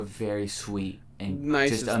also a very sweet and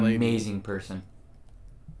Nicest just lady. amazing person.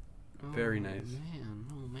 Very nice. Man,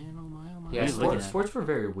 oh man, oh my, oh my. Yeah, Who's looking sports, at? sports were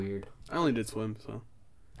very weird. I only did swim, so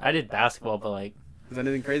I did basketball, but like is that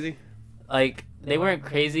anything crazy? they weren't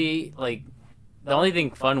crazy. Like the only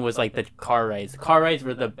thing fun was like the car rides. The car rides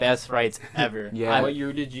were the best rides ever. Yeah. What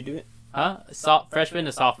year did you do it? Freshman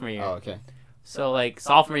to sophomore year. Oh, okay. So like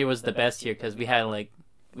sophomore year was the best year because we had like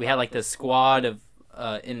this squad of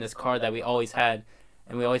in this car that we always had,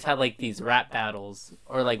 and we always had like these rap battles,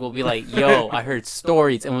 or like we'll be like, "Yo, I heard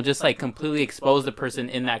stories," and we'll just like completely expose the person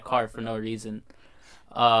in that car for no reason.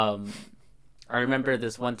 I remember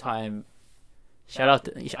this one time. Shout out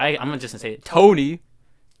to I'm just gonna say it,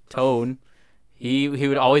 Tone. He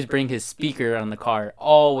would always bring his speaker on the car,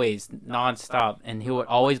 always nonstop, and he would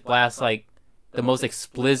always blast like the most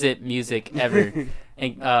explicit music ever.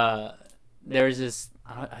 And there was this.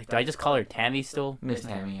 Do I just call her Tammy still? Miss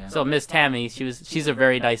Tammy, yeah. So Miss Tammy, she's a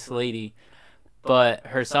very nice lady, but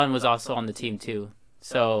her son was also on the team too.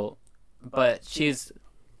 So, but she's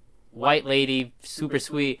white lady, super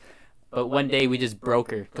sweet. But one day we just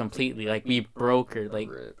broke her completely. Like we broke her.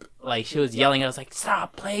 Like she was yelling at us like,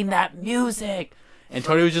 "Stop playing that music!" And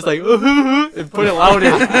Tony was just like, and put it louder.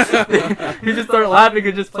 He just started laughing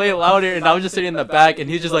and just play it louder. And I was just sitting in the back, and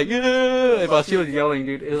he's just like, "Yeah!" While she was yelling,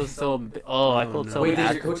 dude. It was so. I felt so Wait, did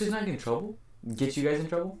bad. your coaches not get in trouble? Get you guys in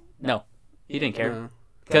trouble? No, he didn't care No.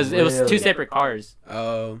 because it was Really? two separate cars.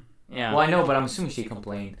 Oh. Yeah. Well, I know, but I'm assuming she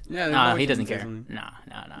complained. Yeah. there's Nah, no way he she doesn't can say care. something.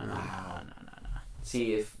 No.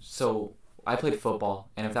 See, if so, I played football,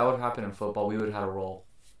 and if that would have happened in football, we would have had a roll.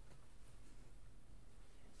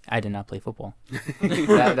 I did not play football.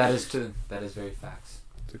 That is true. That is very facts.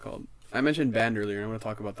 What's it called? I mentioned band earlier, and I want to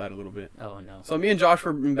talk about that a little bit. Oh no. So me and Josh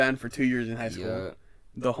were in band for 2 years in high school. Yeah,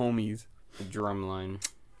 The homies. the drum line.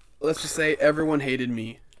 Let's just say everyone hated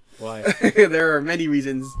me. Why? There are many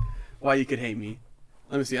reasons why you could hate me.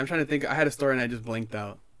 Let me see. I'm trying to think. I had a story and I just blanked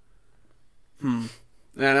out. And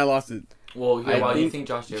I lost it. Well, I why do you think- think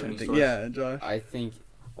Josh? Do you have Trying any to stories? think. Yeah, Josh. I think,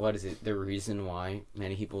 what is it? The reason why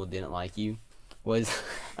many people didn't like you was.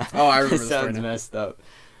 Oh, I remember it this story sounds now. messed up.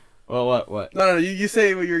 Well, what? No, you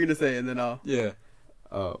say what you were gonna say, and then I'll. Yeah.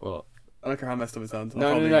 Oh well. I don't care how messed up it sounds. I'll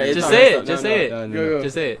No, probably- it's Just not say messed it, up. just No, say no, it. no, no, Go, no. go.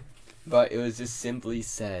 Just say it. But it was just simply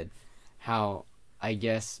said how I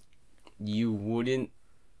guess you wouldn't.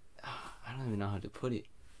 I don't even know how to put it.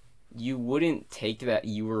 You wouldn't take that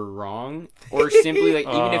you were wrong, or simply like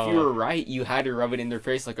even if you were right, you had to rub it in their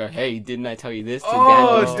face like a hey, didn't I tell you this? To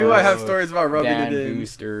Oh, band do I have boosters, stories about rubbing band it in?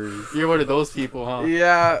 boosters? You're one of those people, huh?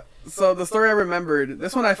 Yeah. So the story I remembered,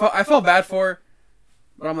 this one I felt bad for,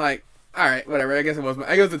 but I'm like, all right, whatever. I guess it was.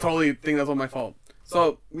 I guess the totally thing that was my fault.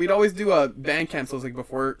 So we'd always do a band cancels like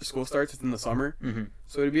before school starts. It's in the summer, Mm-hmm.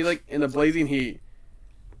 so it'd be like in the blazing heat.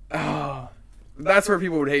 Oh, that's where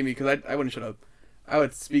people would hate me because I wouldn't shut up. I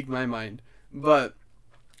would speak my mind. But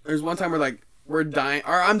there's one time where like we're dying,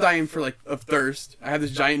 or I'm dying for like of thirst. I have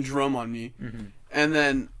this giant drum on me, Mm-hmm. and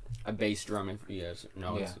then A bass drum, if you guys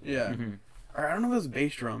know. Yeah. It's, yeah. Mm-hmm. Or I don't know if it was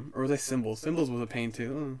bass drum or was it cymbals. Cymbals was a pain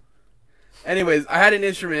too. Anyways, I had an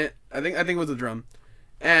instrument. I think it was a drum,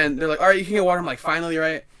 and they're like, "All right, you can get water." I'm like, "Finally,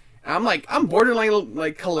 right?" And I'm like, I'm borderline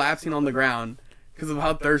like collapsing on the ground because of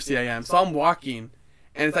how thirsty I am. So I'm walking,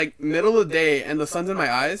 and it's like middle of the day, and the sun's in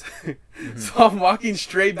my eyes. So I'm walking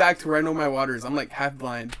straight back to where I know my water is. I'm like half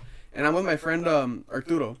blind, and I'm with my friend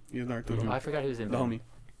Arturo. He's Arturo, I forgot who's in the homie.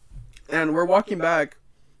 And we're walking back,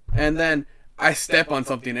 and then I step on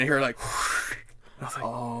something, and I hear like, I was like,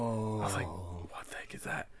 Oh. I was like, what the heck is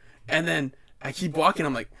that? And then I keep walking.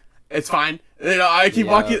 I'm like, it's fine. You know, I keep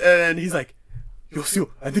Yeah. walking, and then he's like, yo,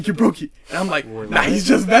 Seal, I think you broke it. And I'm like, nah, he's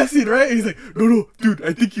just messing, right? He's like, no, dude,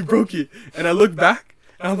 I think you broke it. And I look back,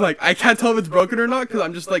 and I'm like, I can't tell if it's broken or not, because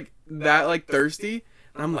I'm just like that, like thirsty.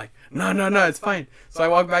 And I'm like, no, it's fine. So I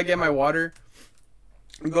walk back, get my water,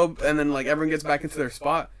 go, and then like everyone gets back into their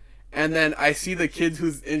spot. And then I see the kids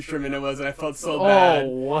whose instrument it was, and I felt so Oh, bad.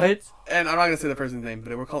 what? And I'm not gonna say the person's name,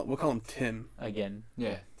 but we'll call him Tim. Again.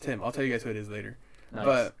 Yeah. Tim. I'll tell you guys who it is later. Nice.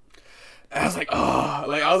 But I was like, oh,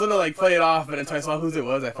 like I was gonna like play it off, but until I saw whose it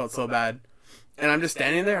was, I felt so bad. And I'm just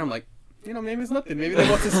standing there. I'm like, you know, maybe it's nothing. Maybe they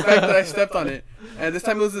won't suspect that I stepped on it. And this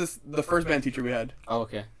time it was the first band teacher we had, Oh,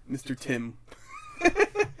 okay. Mr. Tim.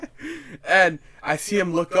 And I see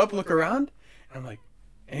him look around, and I'm like,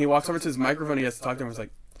 and he walks over to his microphone. He has to talk to him. He's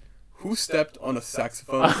like, who stepped on a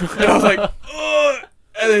saxophone? And I was like, ugh.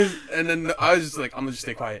 And then I was just like, I'm gonna just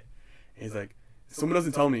stay quiet. He's like, if someone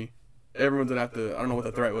doesn't tell me, everyone's gonna have to. I don't know what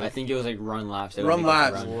the threat was. I think it was like run laps. They would Run make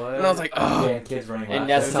us laps. run. What? And I was like, oh. Yeah, kids running And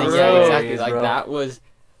laps. that's That the thing, sounds yeah, bro. exactly. Like bro. that was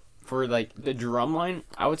for like the drum line.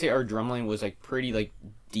 I would say our drum line was like pretty like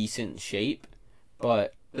decent shape,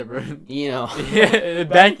 but you know, Yeah,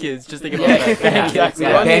 band kids. Just think about Yeah, that. Band kids. exactly.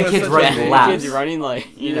 Yeah, Running band was kids such a running big- laps. kids running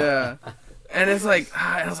like you know. Yeah. And it's like,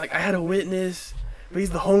 and I was like, I had a witness, but he's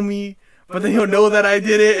the homie. But then he'll know that I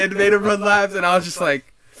did it and made him run laps. And I was just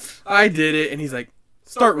like, I did it. And he's like,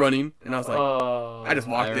 start running. And I was like, I just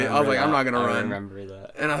walked it. I was like, I'm not gonna I run. remember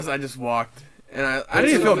that. And I just walked. And I Wait,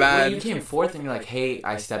 didn't so feel when bad. you came fourth and you're like, hey,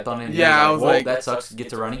 I stepped on it. And Yeah, he I was "Whoa, like- that sucks. Get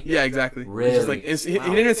to running. Yeah, exactly. He's Really? just like, he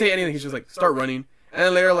Wow. didn't say anything. He's just like, start running. And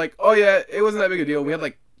then later, like, oh yeah, it wasn't that big a deal. We had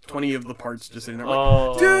like 20 of the parts just sitting there. I'm like,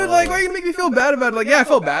 Oh. dude, like, why are you gonna make me feel bad about it? Like, yeah, I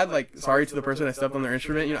felt bad. Like, sorry to the person I stepped on their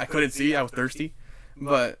instrument. You know, I couldn't see. I was thirsty.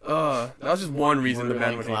 But, that was just one reason the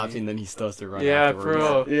band would hate me. collapsing, then he starts to run. Yeah, afterwards.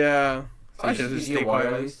 bro. Yeah. So I Did should you just get stay water at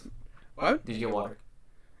quiet. least? What? Did you get water?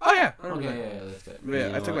 Oh, yeah. Okay, yeah, that's good. But yeah, You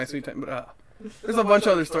I know took my what? sweet time. But, there's a bunch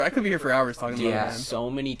of other stories. I could be here for hours talking about Yeah. it, man. So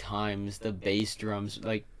many times the bass drums,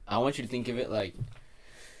 like I want you to think of it like,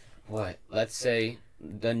 what? Let's say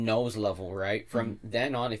the nose level, right? From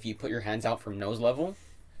then on, if you put your hands out from nose level,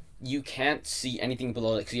 you can't see anything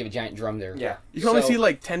below it because you have a giant drum there. Yeah. You can only So- see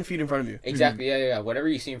like 10 feet in front of you. Exactly. Yeah. Whatever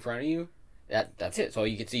you see in front of you, that's it. That's all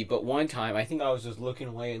you can see. But one time, I think I was just looking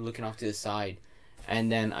away and looking off to the side,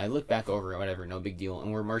 and then I looked back over, whatever, no big deal.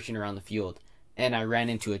 And we're marching around the field, and I ran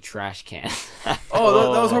into a trash can.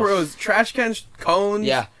 Oh, that was horrible. It was trash cans, cones.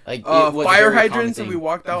 Yeah, like it was a fire very hydrants. common And we thing.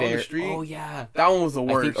 walked out on the Very- street. Oh yeah. That one was the I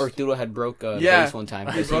worst. think Arturo had broke a Yeah. base one time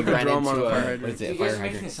He because he broke a ran drum on into a fire a hydrant. what is You it? guys Fire are making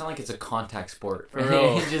hydrant. it sound like it's a contact sport. For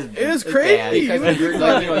real. It just- It was Yeah, crazy. because you're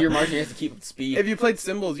like you're marching, you have to keep speed. If you played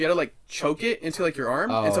cymbals, you had to like choke it into like your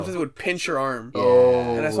arm, and Oh. sometimes it would pinch your arm. Yeah.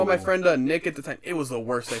 And I saw my friend Nick at the time. It was the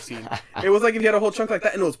worst I've seen. It was like if he had a whole chunk like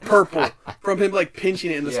that, and it was purple from him like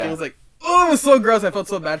pinching it, and the skin Yeah. was like, oh, it was so gross. I felt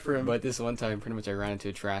so bad for him. But this one time, pretty much, I ran into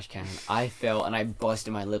a trash can. I fell and I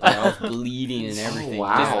busted my lip. Like, I was bleeding and everything.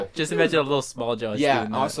 wow. Just imagine a little small Josh. Yeah.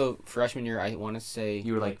 doing that. Also, freshman year, I want to say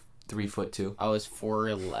You were like 3'2". I was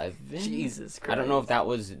 4'11". Jesus Christ. I don't know if that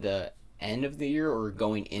was the end of the year or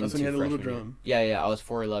going into That's when you had a little freshman year. drum. Yeah. I was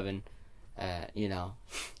 4'11". You know,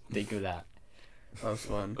 think of that. That was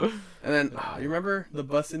fun. And then, you remember the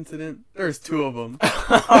bus incident? There's two of them.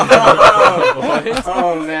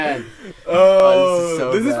 Oh man.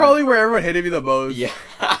 Oh, this is so bad. probably where everyone hated me the most. Yeah.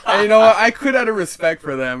 And you know what? I quit out of respect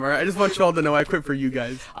for them. All right, I just want you all to know I quit for you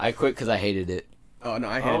guys. I quit because I hated it. Oh no,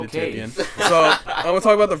 I hated it too at Okay. the end. So I'm gonna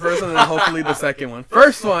talk about the first one and then hopefully the second one.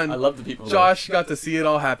 First I one, love the people. Josh got to see it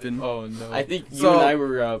all happen. Oh no. I think you So- and I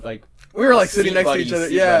were like We were like sitting seat next buddies, to each other.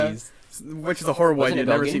 seat Yeah, buddies. which is a horrible Wasn't idea. it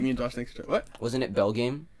Never Belgium? see me and Josh next to each other. What? Wasn't it Bell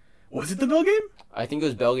Game? Was it the Bill game? I think it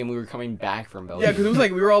was Bell Game. We were coming back from Bell Yeah, Game. because it was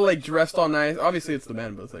like we were all like dressed all nice. Obviously, it's the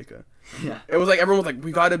band, but it's like it was like everyone was like,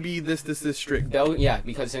 we gotta be this strict. Yeah,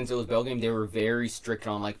 because since it was Bell Game, they were very strict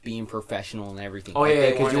on like being professional and everything. Oh, Like, yeah,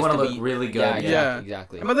 they 'cause you want us wanna to look really good. Yeah, Yeah.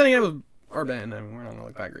 exactly. But then again, it was our band. I mean, we're not gonna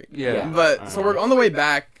look that great. yeah. Yeah. But so we're on the way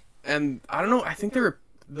back, and I don't know. I think they were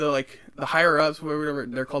the higher ups, whatever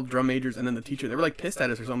they're called, drum majors, and then the teacher. They were like pissed at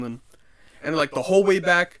us or something, and like the whole way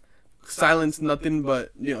back, silence, nothing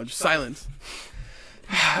but just silence.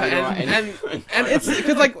 and it's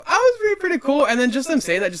because like I was pretty cool, and then just them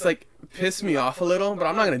saying that just like pissed me off a little. But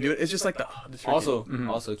I'm not gonna do it. It's just like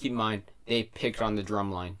Also, keep in mind they picked on the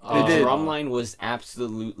drum line. They The did. drum line was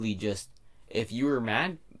absolutely just if you were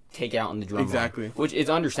mad, take it out on the drum Exactly. line, which is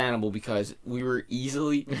understandable because we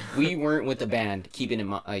weren't with the band keeping it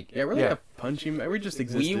like yeah, we're like Yeah. a punching. We just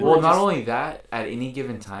existed. were Well, not just- only that, at any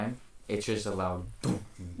given time, it's just allowed.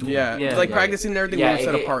 yeah, Yeah. it's like Yeah. practicing and everything. Yeah, we were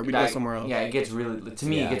set it- apart. We that- go somewhere else. Yeah, it gets really. To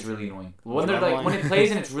me, Yeah. it gets really annoying. When The they're drum like when line. it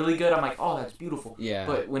plays and it's really good, I'm like, oh, that's beautiful. Yeah.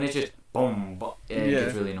 But when it's just boom, it Yeah.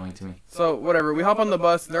 gets really annoying to me. So whatever, we hop on the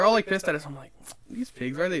bus. They're all like pissed at us. I'm like, these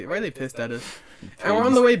pigs, why are they pissed at us? And we're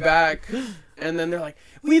on the way back, and then they're like,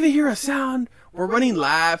 we either hear a sound, we're running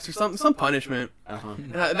laps or some punishment.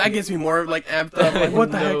 And that gets me more like amped up. Like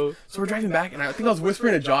what the heck? So we're driving back, and I think I was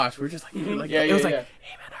whispering to Josh. We were just like Yeah, it was yeah, like, yeah.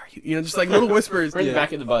 hey man, how are you? Just like little whispers. We're in the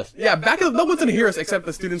back of the bus. Yeah, back of no one's gonna hear us except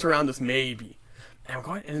the students around us, maybe. And we're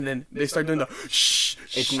going, and then they start doing the shh,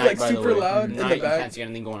 It's shh night, like by the super way. loud in Night, the you back. can't see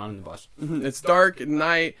anything going on in the bus. It's dark at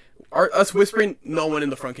night. Us whispering, no one in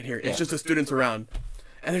the front can hear it. It's Yeah. just the students around.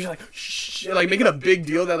 And they're just like, shh, like making a big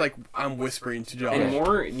deal that like I'm whispering to Josh. And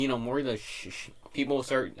more the people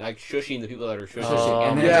start like shushing the people that are shushing. Shushing.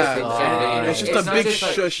 And then yeah. just, It's just a not big just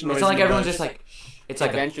like- shush noise It's not like in the everyone's bus. just like. Shh. It's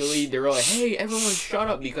like Eventually, they were like, "Hey, everyone, shut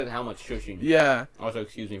up!" because of how much shushing. Yeah. Also,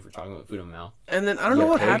 excuse me for talking about food and mouth. And then I don't know Yeah,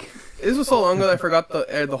 what pig. happened. This was so long ago that I forgot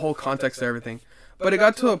the whole context of everything. But it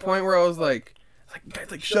got to a point where I was like guys,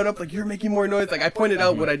 like shut up! Like you're making more noise. Like I pointed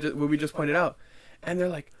out what we just pointed out, and they're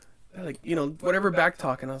like whatever back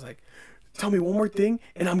talk, and I was like, tell me one more thing,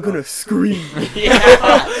 and I'm gonna scream. And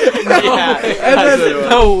then,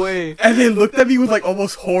 No way. and they looked at me with like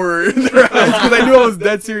almost horror in their eyes because I knew I was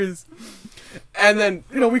dead serious. And then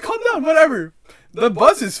we calmed down. Whatever. The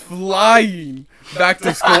bus is flying back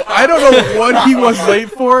to school. I don't know what he was late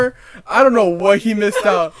for. I don't know what he missed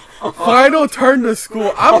out. Final turn to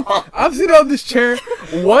school. I'm sitting on this chair,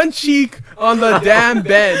 one cheek on the damn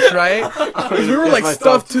bench, right? 'Cause we were like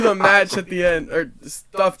stuffed to the max at the end, or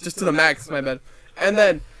stuffed just to the max. My bad. And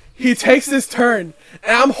then he takes this turn,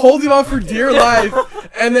 and I'm holding on for dear life.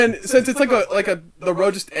 And then since it's like the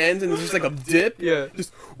road just ends and it's just like a dip, Yeah.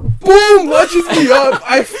 just boom, launches me up.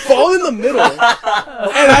 I fall in the middle, and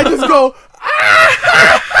I just go.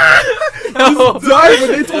 Just die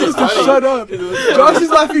when they told us to shut up. Josh is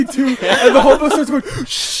laughing too, and the whole bus starts going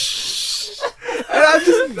shh. And I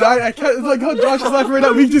just died. I can't. It's like how Josh is laughing right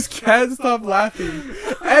now. We just can't stop laughing.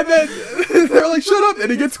 And then they're like, "Shut up!"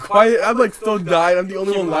 And it gets quiet. I'm like still dying. I'm the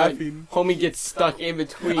only one laughing. Homie gets stuck in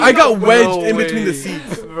between. I got wedged No in between the way.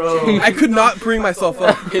 seats. Bro. I could not bring myself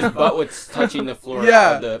up. His butt was touching the floor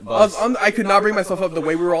Yeah, of the I bus. I could not bring myself up the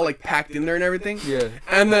way we were all like packed in there and everything. Yeah.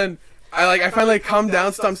 And then I finally calmed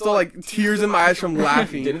down, so I'm still like tears in my eyes from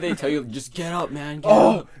laughing. Didn't they tell you just get up, man? Get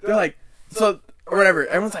Oh, up. they're like, so or whatever.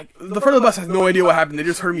 Everyone's like, the front of the bus has no idea what happened. They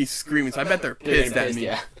just heard me screaming, so I bet they're They're pissed at pissed, me.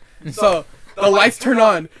 yeah. So the lights turn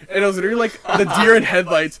on, and it was literally like the deer in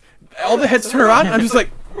headlights. All the heads turn around, and I'm just like,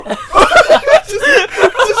 just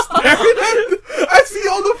staring at them. I see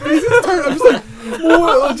all the faces turn. I'm just like,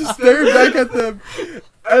 whoa, just staring back at them.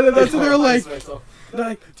 And then that's when they're like,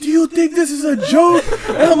 do you think this is a joke?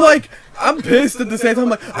 And I'm like, I'm pissed at the same time. I'm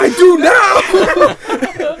like, I do now.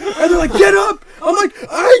 And they're like, get up. I'm like,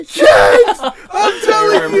 I can't. I'm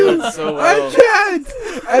telling you, so well. I can't.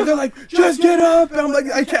 And they're like, just get up. And I'm like,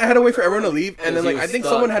 I can't. I had to wait for everyone to leave. And then like, I think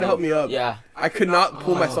someone had to help me up. Yeah. I could not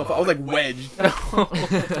pull myself up. I was like wedged. And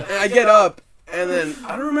I get up, and then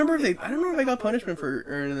I don't remember if I got punishment for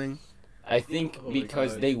or anything. I think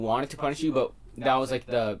because they wanted to punish you, but that was like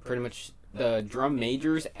pretty much the drum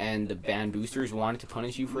majors and the band boosters wanted to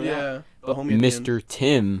punish you for that. Yeah. But homie at the end. Mr.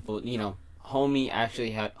 Tim, well, homie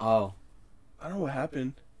actually had I don't know what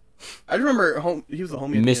happened. I just remember he was the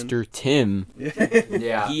homie. At Mr. Tim. The end.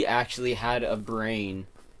 Yeah. He actually had a brain.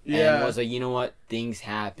 Yeah. And was like, you know what? Things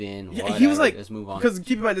happen. Yeah, Whatever, he was like, let's move on. because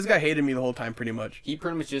keep in mind, this guy hated me the whole time, pretty much. He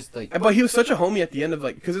pretty much just like But he was such a homie at the end of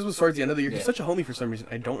like, because this was towards the end of the year. Yeah. He's such a homie for some reason.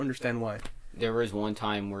 I don't understand why. there was one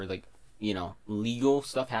time where like legal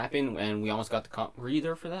stuff happened and we almost got the cop. Were you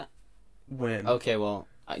there for that? When? Okay, well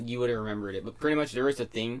you would have remembered it, but pretty much there was a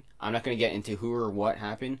thing. I'm not gonna get into who or what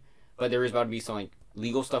happened, but there was about to be some like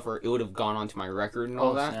legal stuff where it would have gone onto my record and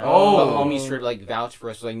all that. snap. Oh. But homie straight like vouched for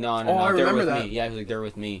us. Was like, no, I they're remember with that. me. Yeah, he was like, they're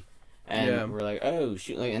with me, and Yeah. we're like, oh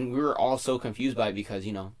shoot, like, and we were all so confused by it because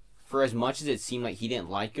for as much as it seemed like he didn't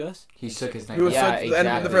like us, He shook his neck. He was Yeah, such, exactly,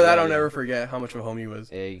 and for that, I'll yeah. never forget how much of a homie he was.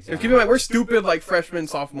 Because exactly. keep in mind, we're stupid like freshman,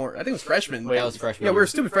 sophomore. I think it was freshman. That was freshman. Yeah, we were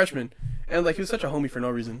stupid freshmen, and like he was such a homie for no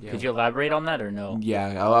reason. Yeah. Could you elaborate on that or no?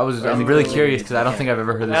 Yeah, I'm really curious because I don't think I've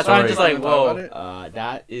ever heard this That's why story. I'm just like, Wanna talk whoa.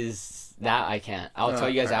 about it? That I can't. I'll tell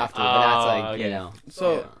you guys alright. after, but that's like okay.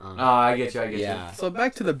 So, I get you. yeah. so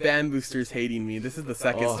back to the band boosters hating me. This is the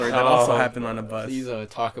second Oh. story that also Oh. happened on a bus. Please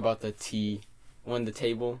talk about the the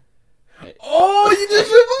table. Oh, you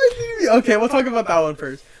just reminded me. Okay, we'll talk about that one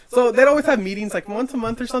first. So they'd always have meetings like once a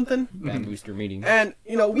month or something. Band booster meeting. And,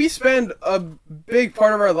 we spend a big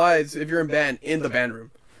part of our lives, if you're in band, in the band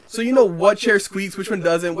room. So you know what chair squeaks, which one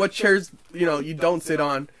doesn't, what chairs, you don't sit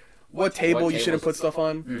on, what table What you shouldn't put tables. stuff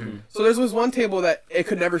on. Mm-hmm. So there was one table that it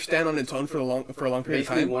could never stand on its own for a long period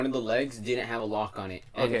Basically, of time. one of the legs didn't have a lock on it,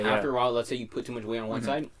 and Okay, yeah. after a while, let's say you put too much weight on one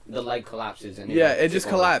side, the leg collapses and Yeah, it just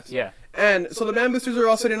collapsed. Yeah. And so the band boosters are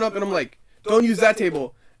all sitting up, and I'm like, don't use that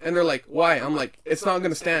table. And they're like, why? I'm like, it's not going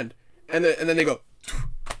to stand. And then they go,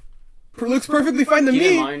 looks perfectly fine to Keep in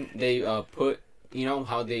me. mind, they put,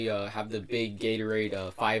 how they have the big Gatorade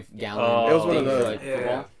 5-gallon Oh. It was one of thing for, those. like, Yeah.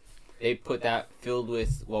 football. They put that filled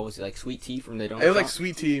with, what was it, like sweet tea from the donut It was like shop?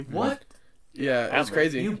 sweet tea. What? Yeah, it was Damn,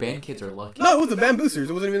 crazy. You band kids are lucky. No, it was the band boosters.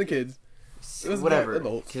 It wasn't even the kids. It was Whatever. the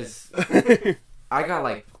adults. Because I got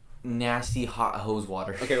like nasty hot hose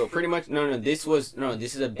water. Okay, well, pretty much, this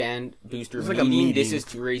is a band booster It's like a meeting. This meeting. is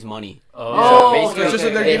to raise money. Oh, basically, okay, just so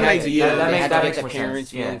they're they giving had to- ideas. they That makes- had that to makes get more the parents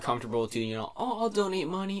sense, yeah. feeling comfortable to, I'll donate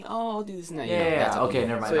money. Oh, I'll do this and that. Yeah, that's how okay, it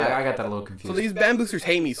never goes. mind. So, yeah. I got that a little So confused. these band boosters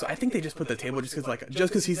hate me. So I think they just put the table just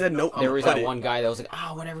because he said no. I'm There gonna was put that it. one guy that was like,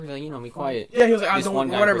 whatever, be quiet. Yeah, he was like, This don't one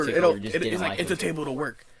guy in whatever. particular just It's didn't like like it's a it. table to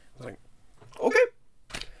work. I was like, okay.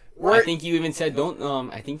 I think you even said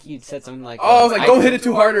don't. I think you said something like. I was like, don't hit it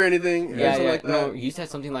too hard or anything. or Yeah, something yeah. like that. No, you said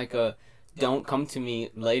something like, don't come to me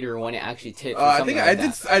later when it actually tips. or I something think like I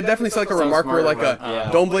did. that. I definitely said like a Some remark where smart like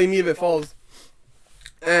remark, don't blame me if it falls.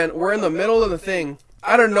 And we're in the middle of the thing.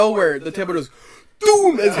 Out of nowhere, the table just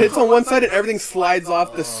boom! It hits on one side and everything slides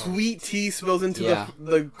off. The sweet tea spills into Yeah.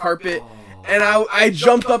 the carpet. And I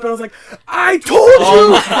jumped up and I was like, I told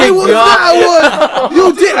you it was that one.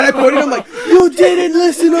 You did. And I pointed at him like, you didn't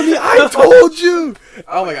listen to me. I told you.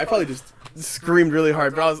 Oh my god, I probably just screamed really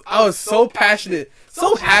hard, but I was so passionate,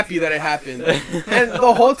 so happy that it happened. And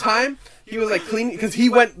the whole time he was like cleaning, because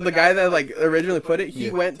the guy that like originally put it, he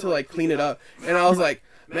went to like clean it up, and I was like,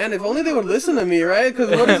 man, if only they would listen to me, right? Because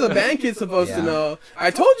what is a band kid supposed to Yeah. know?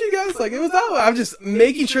 I told you guys, like, it was that way. I'm just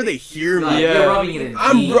making sure they hear me. You're rubbing it in.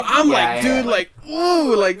 I'm deep. like, dude, like,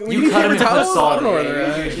 ooh, like, You need cut paper him and put towels? salt I don't know where in it.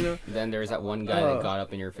 they're at, you know? Then there's that one guy that got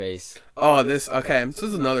up in your face. Oh, okay, so this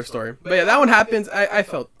is another story. But yeah, that one happens. I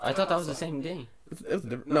felt, I thought that was the same day. it was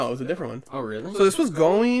no, it was a different one. Oh, really? So this was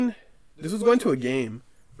going to a game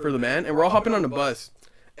for the man, and we're all hopping on the bus.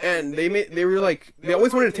 And they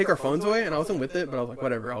always wanted to take our phones away, and I wasn't with it, but I was like,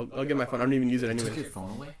 whatever, I'll get my phone. I don't even use it Took anyway. your phone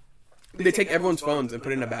away. They take everyone's phones and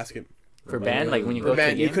put it in a basket. For band, like when you For go to a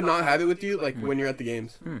band, you game. could not have it with you, like when you're at the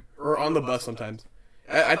games or on the bus sometimes.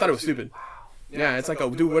 I thought it was stupid. Yeah, it's like,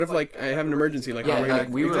 dude, what if like I have an emergency? Like, Yeah, how am I like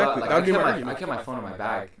gonna- we were. exactly. Like, That would be my I argument. kept my phone in my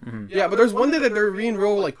bag. Yeah, but there's one day that they're being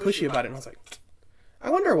real like pushy about it, and I was like, I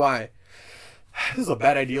wonder why. this is a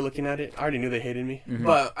bad idea looking at it. I already knew they hated me. Mhm.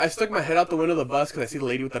 But I stuck my head out the window of the bus because I see the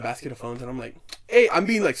lady with the basket of phones, and I'm like, hey, I'm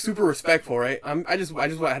being like super respectful, right? I just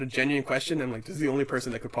had a genuine question, and I'm like, this is the only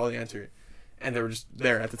person that could probably answer it. And they were just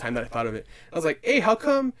there at the time that I thought of it. I was like, hey, how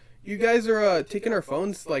come you guys are taking our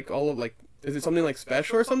phones, like, all of, like, is it something, like,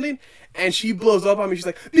 special or something? And she blows up on me. She's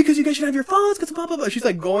like, because you guys should have your phones, because blah, blah, blah. She's,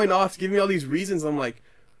 like, going off, giving me all these reasons. I'm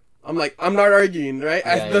not arguing, right?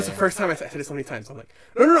 That's the first time I said it so many times. I'm like,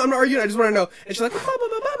 no, I'm not arguing. I just want to know. And she's like, blah, blah,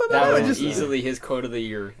 blah, blah, blah, That blah. was easily his quote of the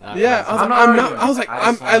year. Yeah, I was I'm like, not I'm not. arguing. I was like,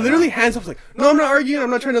 I literally hands up. I was like, no, I'm not arguing.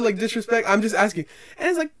 I'm not trying to like disrespect. I'm just asking. And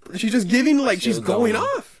it's like she's just giving like she's going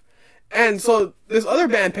off. And so this other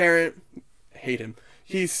band parent, I hate him.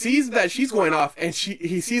 He sees that she's going off, and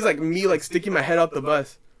he sees like me like sticking my head out the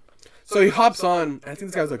bus. So he hops on. I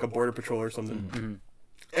think this guy was like a border patrol or something. Mm-hmm.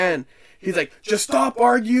 And he's like, just stop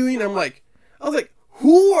arguing. I was like,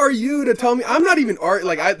 who are you to tell me? I'm not even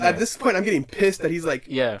at this point, I'm getting pissed that he's like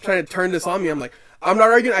trying to turn this on me. I'm like, I'm not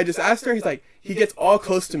arguing. I just asked her. He's like, he gets all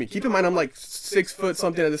close to me. Keep in mind, I'm like 6 foot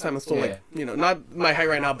something at this time. I'm still like, not my height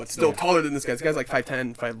right now, but still taller than this guy. This guy's like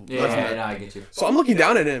 5'10", Yeah, less than that. no, I get you. So I'm looking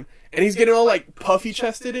down at him, and he's getting all like puffy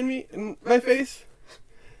chested in my face.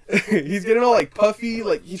 He's getting all like puffy,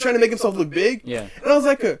 like he's trying to make himself look big. Yeah. And I was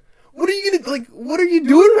like, what are you gonna what are you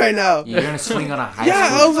doing right now? You're gonna swing on a high Yeah,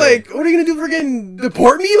 school I was kid. like, what are you gonna do? Freaking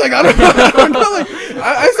deport me? Like, I don't know. I don't know. Like,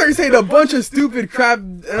 I started saying a bunch of stupid crap,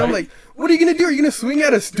 and I'm like, what are you gonna do? Are you gonna swing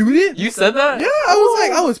at a student? You said that? Yeah,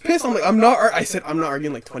 I was pissed. I'm like, I said, I'm not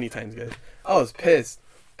arguing like 20 times, guys. I was pissed.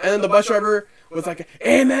 And then the bus driver was like,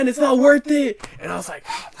 hey man, it's not worth it. And I was like,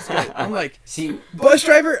 I'm like, See, bus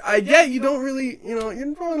driver, I get you don't really, you're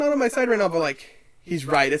probably not on my side right now, but like, he's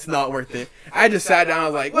right, it's not worth it. I just sat down, I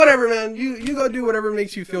was like, whatever, man, you go do whatever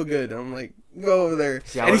makes you feel good. And I'm like, go over there.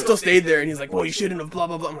 See, And he still stayed there, and he's like, well, you shouldn't have, blah,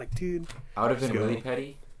 blah, blah. I'm like, dude. I would have been Just go. really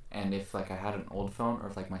petty, and if like I had an old phone, or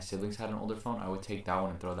if like my siblings had an older phone, I would take that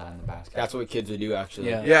one and throw that in the basket. That's what kids would do, actually.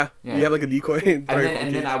 Yeah. Yeah, Yeah. you have like a decoy. and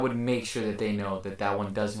then I would make sure that they know that that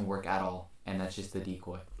one doesn't work at all, and that's just the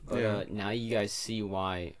decoy. But Yeah. now you guys see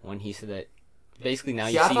why when he said that. Basically, now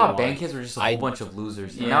See, you I see thought why. band kids were just a I- whole bunch of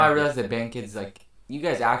losers. Yeah. And now I realize that band kids, like, you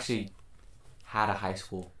guys actually had a high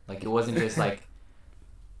school. Like, it wasn't just like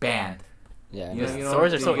band. Yeah. You know, no.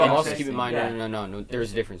 Stories are so But also interesting. keep in mind, Yeah. no.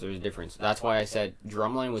 There's a difference. There's a difference. That's why I said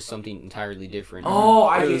drumline was something entirely different. Oh,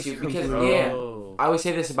 I It get was you. Because, completely- yeah, Oh. I always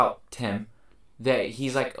say this about Tim, that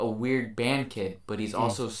he's like a weird band kid, but he's Mm-hmm.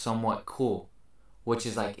 also somewhat cool. Which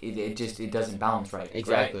is like, it doesn't balance right.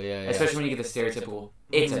 Exactly. Right? Yeah. Especially when you get the stereotypical,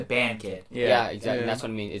 it's a band kid. Yeah. Exactly. Yeah. That's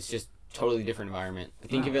what I mean. It's just totally different environment.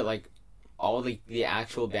 Think of it like all the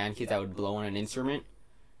actual band kids that would blow on an instrument.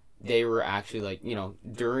 They were actually like,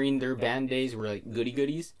 during their band days were like goody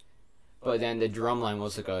goodies. But then the drum line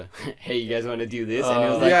was like hey, you guys want to do this? And it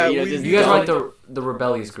was like, Yeah, just You guys are don't- like the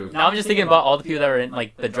rebellious group. Now I'm just thinking about all the people that are in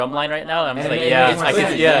like the drum line right now. And I'm just And like, it yeah, makes more I sense.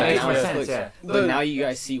 could, It yeah. makes more Yeah. sense, yeah. But now you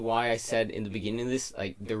guys see why I said in the beginning of this,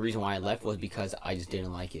 like the reason why I left was because I just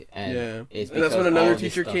didn't like it, and Yeah. it's And that's because when all another of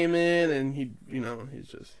this teacher stuff- came in, and he, he's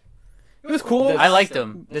just. It was cool. I liked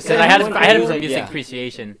him. The Because I had second I had him one for was music like, yeah.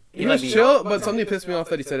 appreciation. He let was me- chill, but something pissed me off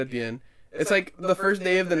that he said at the end. It's like the first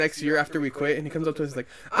day of the next year after we quit, and he comes up to us like,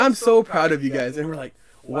 "I'm so proud of you guys," and we're like,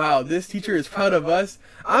 "Wow, this teacher is proud of us.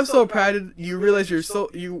 I'm so proud of you. Realize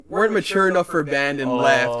you weren't mature enough for band and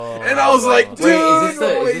left." And I was like, Wait, "Dude, is this the-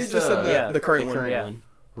 no is way." this He just the- said yeah, the current The one. current Yeah. one.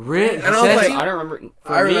 Really? And I was like- I don't remember.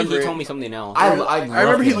 For I me, remember he it. told me something else. I I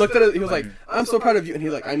remember he loved looked at it. He was like, "I'm so proud of you," and he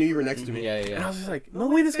like, "I knew you were next to me." Yeah, And I yeah. was just like, "No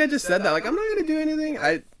way, this guy just said that. Like, I'm not gonna do anything."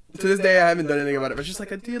 To this day, I haven't done anything about it. But it's just like,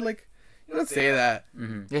 dude, like, you don't say that.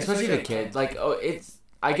 Mhm. Yeah, especially the kid. Like,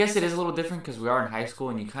 I guess it is a little different because we are in high school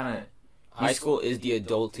and you kind of, High school is the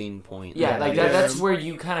adulting point. yeah, like Yeah. that's where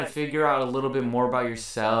you kind of figure out a little bit more about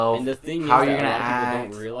yourself. And the thing How is you're that a lot gonna of people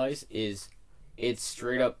act. don't realize is, it's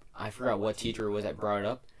straight up. I forgot what teacher it was that brought it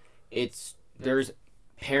up. There's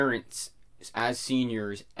parents as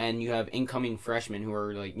seniors, and you have incoming freshmen who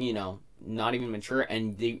are like not even mature,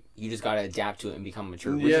 and you just gotta adapt to it and become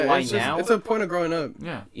mature. Which is why it's now, it's a point of growing up.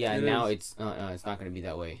 Yeah. yeah, it now is. it's not gonna be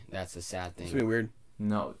that way. That's the sad It's thing. gonna be weird.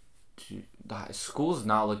 No, school's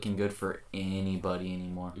not looking good for anybody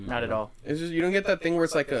anymore. Not at all. It's just you don't get that thing where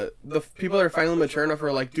it's like the people that are finally mature enough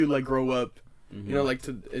are like, dude, like grow up. Mhm. You know, like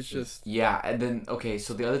it's just Yeah, and then okay,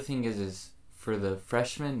 so the other thing is for the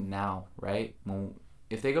freshmen now, right?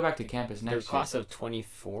 If they go back to campus Their next year, class of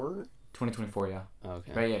 24. 2024, yeah,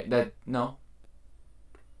 Okay. right, yeah, that no,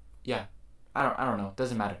 yeah, I don't know,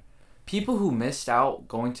 doesn't matter. People who missed out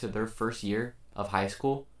going to their first year of high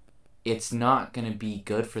school, it's not gonna be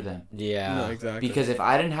good for them Yeah. no, exactly. because if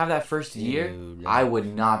I didn't have that first year, Dude. I would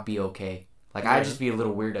not be okay. Like Yeah. I'd just be a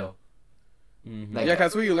little weirdo. Mhm. Like, Yeah,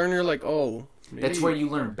 that's where you learn. You're like, oh, maybe. that's where you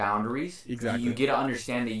learn boundaries. Exactly. You get to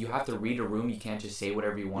understand that you have to read a room. You can't just say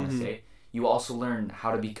whatever you want to Mhm. say. You also learn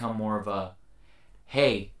how to become more of a,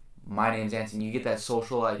 hey, my name's Anthony. You get that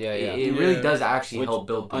social, like, Yeah, yeah. it really Yeah. does actually Which- help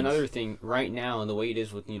build things. Another thing, right now, the way it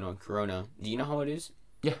is with Corona. Do you know how it is?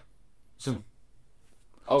 Yeah. Zoom.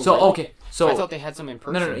 Oh, So, really? okay. So, I thought they had some in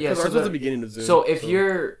person. no, yeah. Because So, ours was the- the beginning of Zoom. so if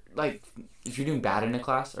you're doing bad in a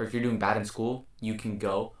class or if you're doing bad in school, you can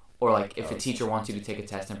go. Or like if a teacher wants you to take a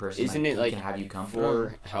test in person, Isn't like, it, like, he can have you come.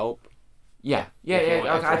 for help. Yeah. If you want Okay,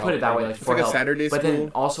 I extra put it that help, way, like, like it's for like a help. Saturday But school.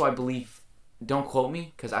 then also I believe, don't quote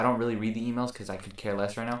me because I don't really read the emails because I could care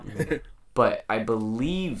less right now. But I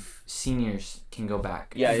believe seniors can go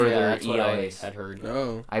back Yeah, for yeah, their that's what I ELAs. had heard.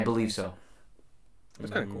 Oh, I believe so.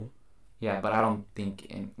 that's kind of cool. Yeah, but I don't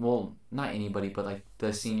think not anybody, but like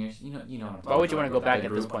the seniors. You know. What I'm Why talking would you want to about, go back the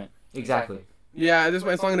at this group. point? Exactly. Yeah, it's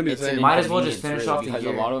not going to be the It's an same. Might as well just inconvenience, finish really, off the because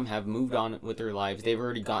year. a lot of them have moved on with their lives. They've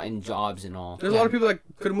already gotten jobs and all. There's a lot of people that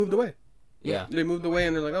could have moved away. Yeah. They moved away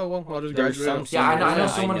and they're like, oh well, I'll just There's graduate. some Yeah, I know seniors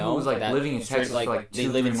that someone who was like that living in straight, Texas like, for like they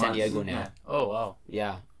 2-3 live in San months. Diego now. Yeah. Oh wow.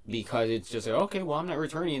 Yeah, because it's just like, okay, well, I'm not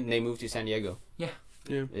returning, and they move to San Diego. Yeah.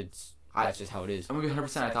 Yeah. That's just how it is. I'm gonna be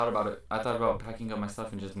 100%. I thought about it. I thought about packing up my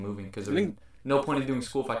stuff and just moving because You there's think no point in doing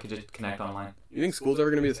school if I could just connect online. you think school's ever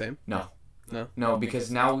going to be the same? No,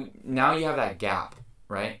 because now you have that gap,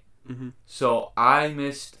 right? Mm-hmm. So I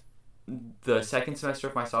missed the second semester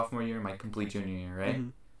of my sophomore year, my complete junior year, right?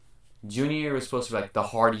 Mhm. Junior year was supposed to be like the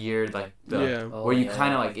hard year, like the Yeah. Oh, where you yeah.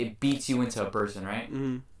 kind of like it beats you into a person, right?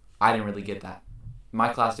 Mm-hmm. I didn't really get that. My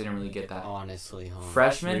class didn't really get that. Honestly, huh?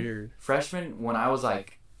 Freshman, when I was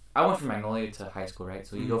like, I went from Magnolia to high school, right?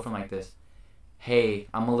 So you go from like this, hey,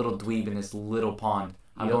 I'm a little dweeb in this little pond.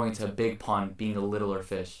 I'm Yep. going to a big pond, being a littler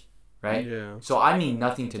fish, right? Yeah. So I mean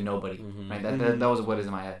nothing to nobody, Mhm. right? That was what is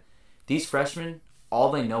in my head. These freshmen,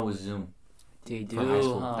 all they know is Zoom They do. from high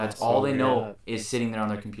school. Huh? That's So all they weird. know is sitting there on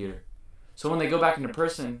their computer. So when they go back into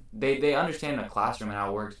person, they understand the classroom and how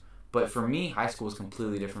it works. But for me, high school is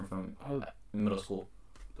completely different from Oh. middle school.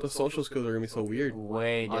 The social skills are going to be so weird.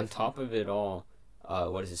 Way On different. top of it all,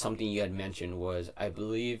 what is it? Something you had mentioned was, I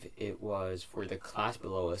believe it was for the class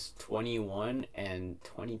below us, 21 and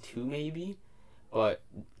 22 maybe, but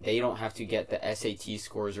they don't have to get the SAT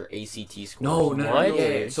scores or ACT scores. No. What?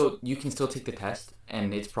 Yeah. So you can still take the test,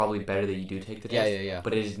 and it's probably better that you do take the Yeah, test. yeah, yeah.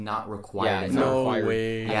 But it is not required. Yeah, it's anymore. not No required.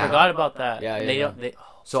 way. Yeah. I forgot about that. Yeah, yeah, They yeah. don't. They.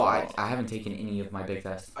 So I haven't taken any of my big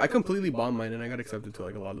tests. I completely bombed mine and I got accepted to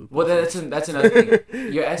like a lot of the Well, that's another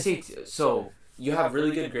thing. Your SAT. So you have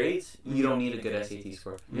really good grades. You don't need a good SAT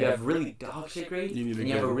score. You have really dog shit grades. You need a and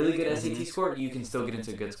you have a good- really good SAT score. You can still get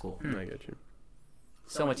into a good school. I get you.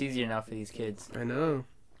 So much easier now for these kids. I know.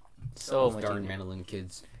 So Those much darn easier. Mandolin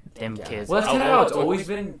kids. Them Yeah. kids. Well, that's Oh, kind of how oh, it's oh, always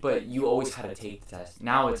been. But you always had to take the test.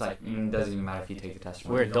 Now it's like doesn't even matter if you take the test. or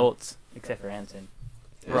We're not. adults, except for Anson.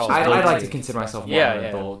 We're all I'd adults. like to consider myself more Yeah, of an yeah.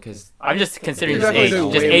 adult because I'm just considering You're just age,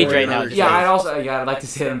 definitely just doing age way right more now. than Just yeah, age. I'd like to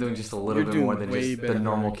say that I'm doing just a little You're bit doing more than way just better the than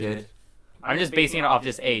normal a kid. I'm just basing it off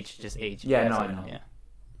just age, Yeah, no, That's I it. know. Yeah.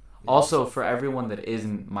 Also, for everyone that is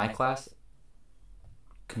in my class,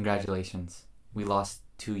 congratulations. We lost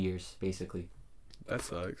 2 years basically. That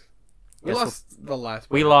sucks. We Yes, lost the last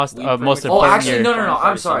We one. lost We most pretty Oh, much- important actually, year. no.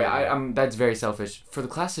 I'm First sorry. year. I'm that's very selfish. For the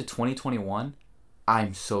class of 2021,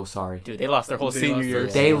 I'm so sorry. Dude, they lost their whole They senior lost year.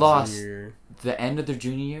 their They whole lost- senior year. The end of their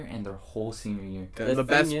junior year and their whole senior year. The The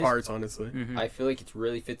best thing is- parts, honestly. Mhm. I feel like it's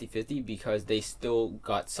really 50-50 because they still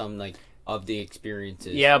got some, like, of the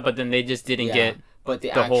experiences. Yeah, but then they just didn't Yeah. get But the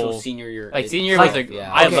the actual whole- senior year. like it- senior year Like- was like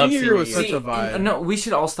yeah. I Okay. love Senior senior year was year. such See, a vibe. no, we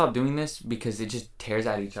should all stop doing this because it just tears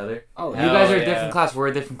at each other. Oh, You Hell guys are a yeah. different class. We're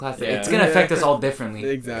a different class. Yeah. It's gonna affect us all differently.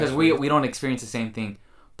 Exactly. Because we don't experience the same thing.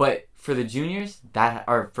 But for the juniors, that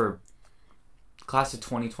or for class of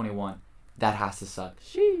 2021, that has to suck.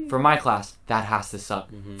 For my class, that has to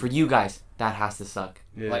suck. Mhm. For you guys, that has to suck.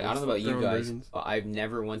 Yeah, Like, I don't know about their you own guys, versions. but I've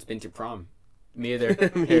never once been to prom. Me either.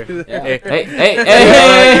 Me Here. either. Yeah. Hey. Hey, Dude,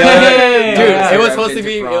 Yeah. it was I've supposed to been to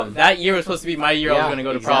be prom. that year was supposed to be my year I was Yeah, gonna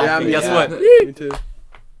go to prom. Yeah, And me guess too. what? Me too.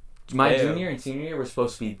 My Yeah. junior and senior year were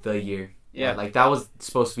supposed to be the year. Yeah. Like that was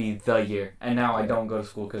supposed to be the year, and now I don't go to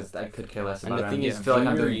school because I could care less And about the it. thing I is, feel like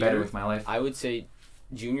I'm junior doing better year- with my life. I would say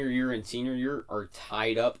junior year and senior year are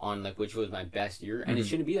tied up on, like, which was my best year, and it Mhm.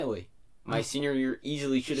 shouldn't be that way. My senior year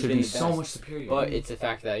easily should have Should been be the so best. much superior. But it's the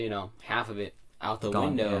fact that, half of it out the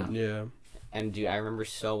Gone, window. Yeah. And, dude, I remember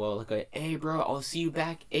so well, like, hey, bro, I'll see you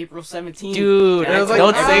back April 17th. Dude, And I was told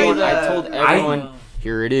like, don't say everyone- that. I told everyone,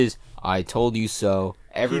 here it is. I told you so.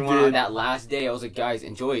 Everyone did. on that last day, I was like, guys,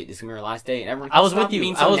 enjoy it. This is gonna be our last day. And everyone, I was stopped with you.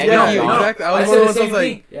 being I so was with negative. you. Yeah, exactly. I was said one the of those same like,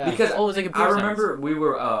 thing Yeah. because Oh, it was like a I computer remember we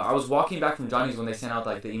were. I was walking back from Johnny's when they sent out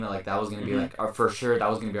like the email like that was gonna be like our for sure that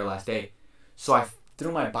was gonna be our last day. So I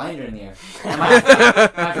threw my binder in the air. And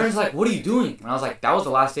my friend's like, "What are you doing?" And I was like, "That was the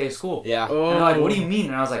last day of school." Yeah. oh, And they're like, "What do you mean?"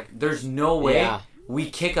 And I was like, "There's no way Yeah. we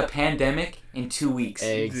kick a pandemic in 2 weeks."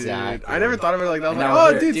 Exactly. Dude, I never thought of it like that. I was And like, now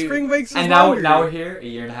we're oh, here. dude, spring breaks is And now longer. we're here a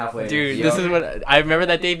year and a half later. Dude, Yo. this is what I remember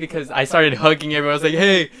that day because I started hugging everyone. I was like,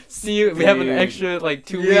 "Hey, see you. We have an Dude. extra like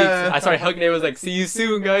 2 Yeah. weeks." I started hugging everyone. I was like, "See you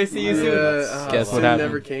soon, guys. See you Yeah, soon." Guess what soon happened?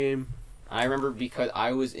 never came. I remember because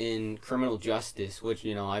I was in criminal justice, which,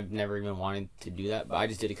 you know, I've never even wanted to do that, but I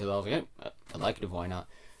just did it because I was like, elective, why not?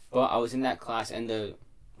 But I was in that class, and the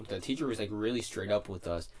teacher was, like, really straight up with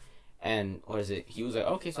us. And, what is it? He was like,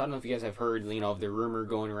 okay, so I don't know if you guys have heard, you know, of the rumor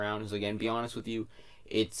going around. He was like, and be honest with you,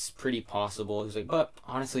 it's pretty possible. He was like, but,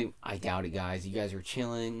 honestly, I doubt it, guys. You guys are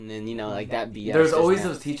chilling, and, you know, like, that BS. There's this always and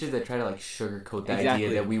that. those teachers that try to like sugarcoat the Exactly. idea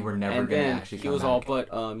that we were never And gonna then actually he come was back. all,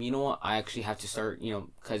 but you know what? I actually have to start, you know,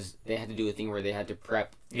 because they had to do a thing where they had to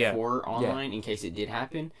prep Yeah. for online in case it did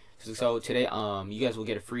happen. So today, you guys will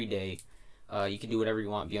get a free day. You can do whatever you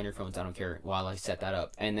want, be on your phones. I don't care. While I set that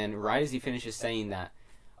up, and then right as he finishes saying that,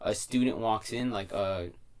 a student walks in, like a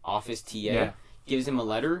office TA, Yeah. gives him a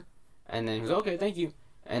letter, and then he's like, okay, thank you,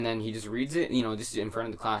 and then he just reads it, you know, just in front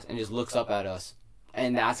of the class, and just looks up at us.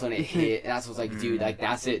 And that's when it hit. That's what's like, dude, like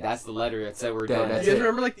that's it. That's the letter that said we're Yeah, done. that's Do you guys it.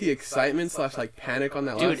 remember like the excitement / like panic on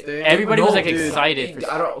that last Dude, day? everybody No, was like dude. excited.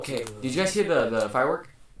 I don't. Okay, did you guys hear the firework?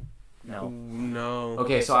 No. No.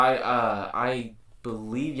 Okay, so I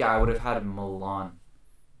believe I would have had Milan.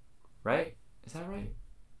 Right? Is that right?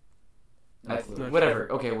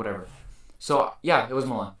 Whatever. Okay, whatever. So yeah, it was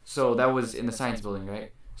Milan. So that was in the science building,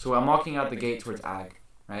 right? So I'm walking out the gate towards Ag,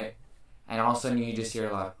 right? And all of a sudden you just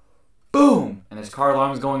hear like, boom, and this car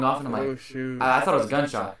alarm is going off, and I'm like, Oh shoot. I thought it was a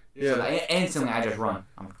gunshot. Yeah. So instantly I just run.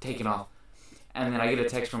 I'm taking off. And then I get a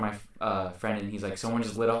text from my friend, and he's like, someone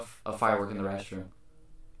just lit off a firework in the restroom.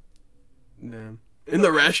 Damn. In the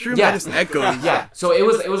restroom? Yeah. I just echoed. Yeah. So it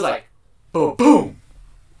was like, boom, boom.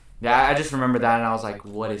 Yeah, I just remember that, and I was like,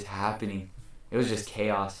 what is happening? It was just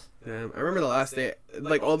chaos. Damn. I remember the last day,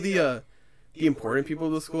 like all the important people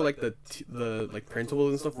of the school, like the like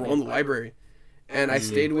principals and stuff, were on the library, and I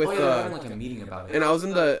stayed with Oh, yeah, they were having like a meeting about it. and I was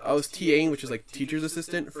TAing, which is like teacher's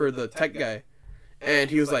assistant for the tech guy,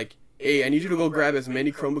 and he was like, "Hey, I need you to go grab as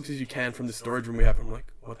many Chromebooks as you can from the storage room we have." I'm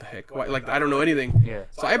like, "What the heck? Why? Like I don't know anything." Yeah.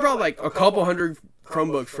 So I brought like a couple hundred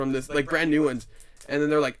Chromebooks from this, like brand new ones, and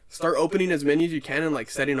then they're like, "Start opening as many as you can and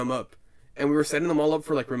like setting them up," and we were setting them all up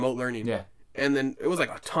for like remote learning. Yeah. And then it was like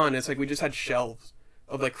a ton. It's like we just had shelves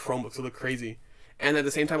of like Chromebooks. It looked crazy. And at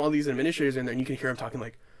the same time, all these administrators in there, and you can hear them talking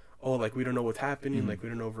like, "Oh, like we don't know what's happening. Like we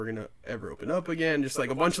don't know if we're gonna ever open up again." Just like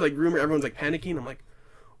a bunch of like rumor. Everyone's like panicking. I'm like,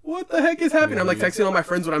 "What the heck is happening?" I'm like texting all my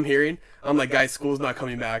friends what I'm hearing. I'm like, "Guys, school's not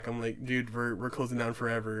coming back." I'm like, "Dude, we're closing down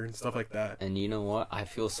forever," and stuff like that. And you know what? I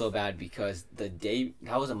feel so bad because the day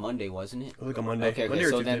that was a Monday, wasn't it? It was like a Monday. Okay, Monday or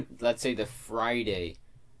so Tuesday. then let's say the Friday,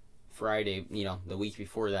 you know, the week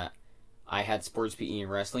before that, I had sports PE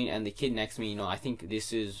and wrestling, and the kid next to me, you know, I think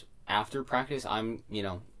this is after practice. I'm, you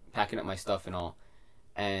know, packing up my stuff and all,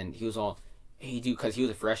 and he was all, "Hey, dude," because he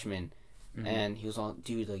was a freshman. And he was all,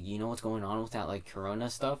 "Dude, like, you know what's going on with that, like, Corona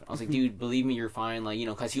stuff?" I was like, "Dude, believe me, you're fine." Like, you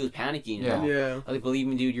know, because he was panicking. Yeah. And all. Yeah. I was like, "Believe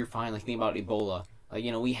me, dude, you're fine." Like, think about Ebola. Like,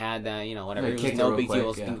 you know, we had that, you know, whatever. Yeah, It was kicked it no real big quick,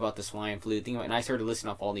 deal. yeah. Think about the swine flu. Think about, and I started listing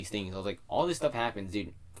off all these things. I was like, all this stuff happens,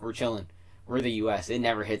 dude. We're chilling. We're the U.S. It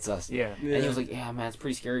never hits us. Yeah. Yeah. And he was like, "Yeah, man, it's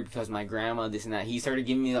pretty scary because my grandma, this and that." He started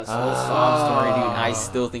giving me that whole sob story, dude. And I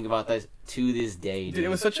still think about that to this day, dude. Dude, it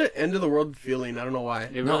was such an end of the world feeling. I don't know why.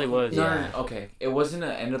 It really was. No, Yeah. no, okay. It wasn't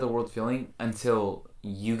an end of the world feeling until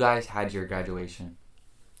you guys had your graduation.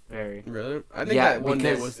 Very. Really? I think Yeah, that one day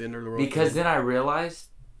because- was the end of the world. Because then I realized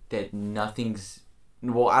that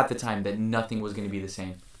at the time, that nothing was going to be the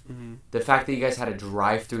same. hmm The fact that you guys had to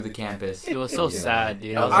drive through the campus. It was so Yeah. sad,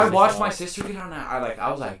 dude. I watched my sister get on that. I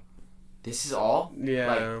was like, this is all? Yeah.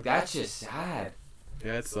 Like, that's just sad.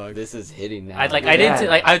 Yeah, it sucks. This is hitting now. I like. Yeah. I didn't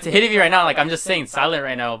like. I was hitting you right now. Like I'm just saying silent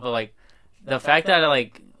right now. But like, the fact that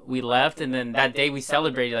like we left and then that day we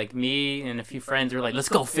celebrated. Like me and a few friends were like, "Let's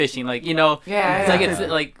go fishing." Like you know. Yeah, It's yeah. like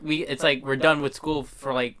it's like we. It's like we're done with school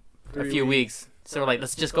for like a 3 few weeks. So we're like,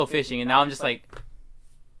 let's just go fishing. And now I'm just like,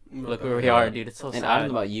 look where we are, dude. It's so And I don't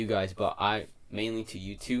sad. know about you guys, but I mainly to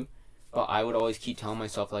you two. But I would always keep telling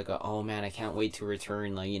myself like, "Oh man, I can't wait to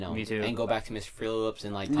return." Like, you know, Me too. and go back to Mr. Phillips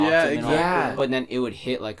and like talk Yeah, to him. And all. exactly. But then it would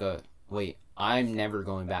hit like a wait. I'm never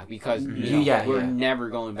going back because you know, Yeah, we're yeah. never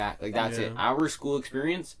going back. Like that's it. Yeah. Our school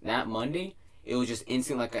experience that Monday it was just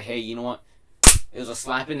instant, like a, hey, you know what? It was a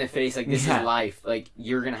slap in the face, like, this is life. Like,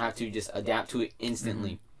 you're going to have to just adapt to it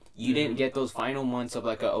instantly. You didn't get those final months of,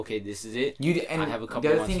 like, okay, this is it. And I have a couple the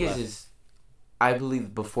other months thing left. is, I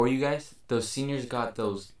believe before you guys, those seniors got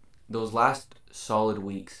those last solid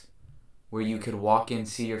weeks where you could walk in,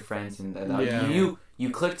 see your friends, and you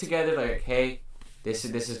click together like, hey, this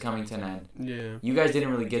is coming to an end. Yeah. You guys didn't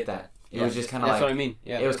really get that. It was just kind of like, that's what I mean.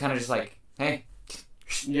 Yeah. it was kind of just like, hey.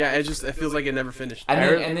 Yeah, it feels like it never finished.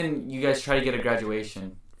 And then you guys try to get a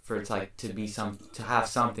graduation for it to have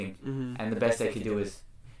something, and the best they could do is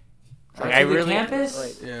Like, the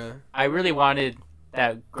campus. I really wanted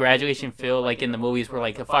that graduation feel like in the movies where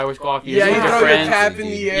like the fireworks go off. Yeah, You're you with your throw your friends. cap in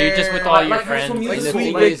the air. You're just with all your Like friends. High School Like And the Sweet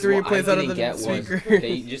thing Musical. is, Victory what plays I out of didn't the get was, speaker.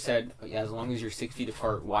 they just said, as long as you're 6 feet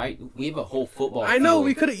apart, why? We have a whole football I know, field.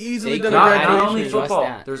 we could have easily They done a could- Not graduation. only Just football.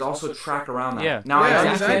 that. There's also track around that. Yeah. Now Yeah, I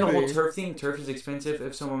understand the exactly. whole turf thing. Turf is expensive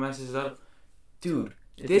if someone messes it up. Dude,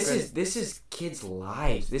 It's this is kids'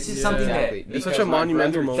 lives. This is Yeah. something Exactly. It's such Because a my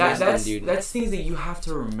monumental brother moment. Tristan, that's things that you have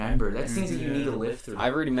to remember. That's things that you need to live through.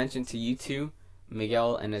 I've already mentioned to you two,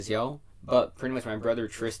 Miguel and Aziel, but pretty much my brother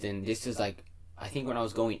Tristan, this is like, I think when I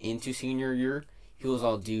was going into senior year, he was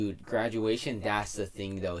all, dude, graduation, that's the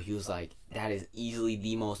thing though. He was like, that is easily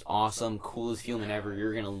the most awesome, coolest feeling ever.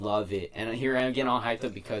 You're going to love it. And here I am getting all hyped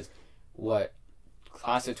up because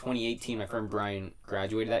class of 2018, my friend Brian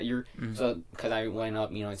graduated that year. So, because I went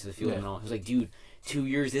up, into the field and all. He was like, dude, 2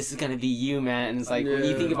 years, this is going to be you, man. And it's like, when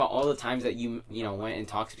you think about all the times that you went and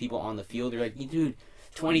talked to people on the field, you're like, dude,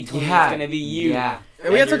 2020 is going to be you. Yeah.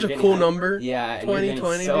 And we had such you're a getting cool hyped. number. Yeah. And you're getting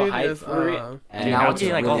 2020, so dude. hyped for it. And Dude, now I'm it's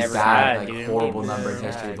getting, a like, really all bad, sad, like dude. horrible Yeah. number in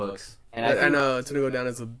history books. And I think, know, it's going to go down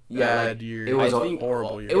as a bad year. It was I a, think-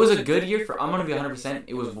 horrible year. It was a good year for. I'm gonna be 100%.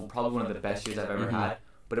 It was probably one of the best years I've ever had,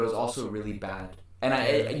 but it was also really bad.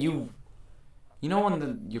 And you know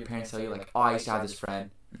when your parents tell you like, oh, I used to have this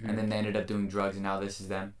friend, and then they ended up doing drugs, and now this is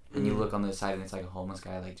them, and you look on the side and it's like a homeless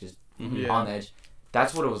guy, like just Yeah. on the edge.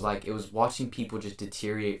 That's what it was like. It was watching people just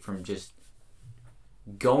deteriorate from just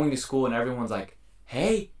going to school, and everyone's like,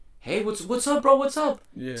 hey, what's up, bro? What's up?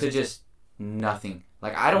 Yeah. To just nothing.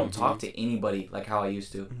 Like I don't talk to anybody like how I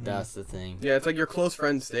used to. that's the thing. Yeah, it's like your close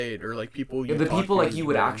friends stayed, or like people you The talked people to like you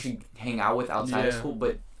would before. actually hang out with outside of Yeah. school,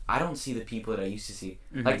 but I don't see the people that I used to see.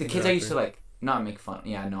 Like the kids I used to like not make fun.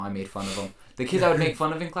 Yeah, no, I made fun of them. The kids I would make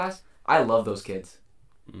fun of in class, I love those kids,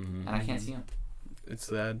 and I can't see them. It's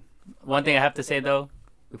sad. One thing I have to say though,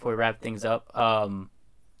 before we wrap things up,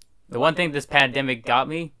 the one thing this pandemic got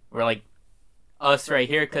me were like us right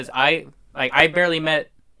here, because I barely met.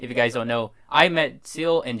 If you guys don't know, I met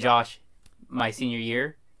Seal and Josh my senior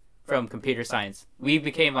year from computer science. We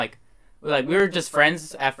became like we were just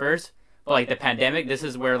friends at first, but like the pandemic, this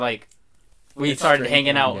is where like we It's started strange,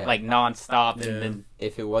 hanging out yeah. like nonstop, Yeah. and then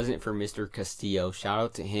If it wasn't for Mr. Castillo, shout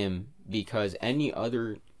out to him, because any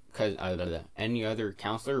other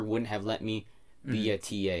counselor wouldn't have let me be a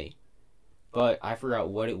TA. But I forgot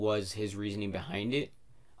what it was, his reasoning behind it.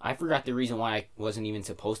 I forgot the reason why I wasn't even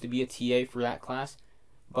supposed to be a TA for that class,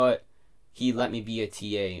 but he let me be a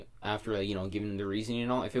TA after giving him the reasoning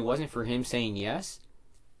and all. If it wasn't for him saying yes,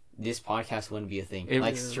 this podcast wouldn't be a thing.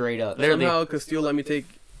 It- Straight up. Literally. Somehow Castillo let me take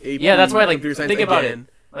AP Yeah, that's why, like, computer science think about again.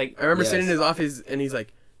 like I remember Yes. sitting in his office and he's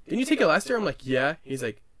like, "Didn't you take it last year?" I'm like, "Yeah." He's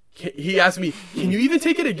like, he asked me, "Can you even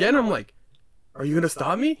take it again?" I'm like, "Are you gonna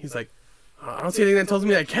stop me?" He's like, "I don't see anything that tells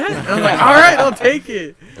me I can." And I'm like, "All right, I'll take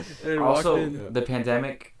it." And I walked Also, in. the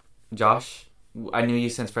pandemic, Josh, I knew you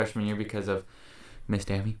since freshman year because of Miss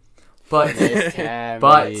Dammy. But Miss Tammy.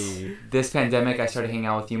 but this pandemic, I started hanging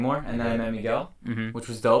out with you more, and then I met Miguel, mhm. which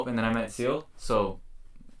was dope, and then I met Seal. So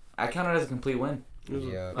I count it as a complete win.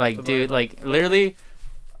 Yeah. Like, dude, like, literally,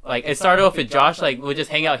 like, it started off with Josh, like, we'll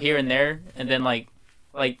just hang out here and there, and then, like,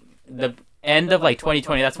 the end of, like,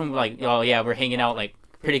 2020, that's when, like, oh, yeah, we're hanging out, like,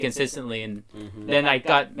 pretty consistently, and then I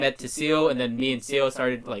got met to Seal, and then me and Seal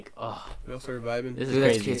started, like, oh, We all started vibing. this is Dude,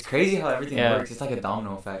 crazy. it's crazy how everything Yeah. works. It's like a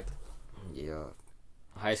domino effect. Yeah.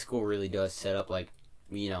 High school really does set up, like,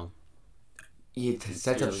 It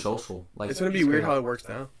sets up social. Like It's gonna be weird how it works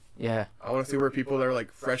now. Yeah. I want to see where people that are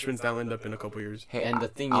like freshmen now end up in a couple years. Hey, And the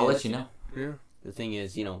thing I'll is- let you know. Yeah. the thing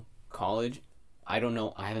is, college, I don't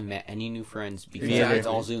know, I haven't met any new friends because Exactly. it's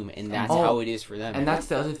all Zoom, and that's Oh, how it is for them. And that's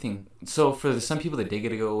the other thing. So for some people that did get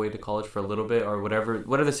to go away to college for a little bit or whatever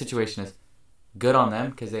the situation is, good on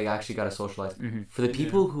them because they actually got to socialize. Mhm. For the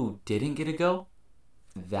people who didn't get to go,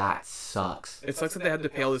 that sucks. It sucks that they have to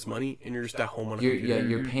pay all this money and you're just at home on a computer.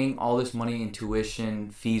 You're paying all this money in tuition,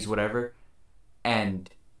 fees, whatever, and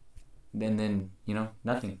then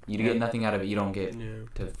nothing. You get nothing out of it. You don't get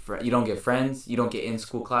Yeah. you don't get friends. You don't get in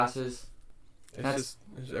school classes. It's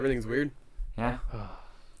just everything's weird. Yeah.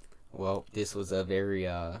 Well, this was a very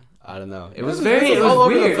I don't know. It was all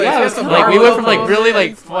over the weird. place. Yeah, We it was had some Like we went from like Marvel really like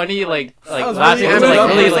moments. funny like was laughing really to like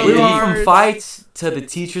amped really up. like we went Cards. from fights to the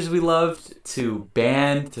teachers we loved to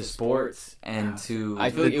band to sports and to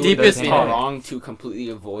I feel the like it deepest would be talk. wrong to completely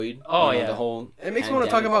avoid. Oh, you know, yeah. the whole. It makes me want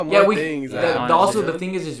to talk pandemic. about more Yeah, we. things. Yeah, Also, honestly. the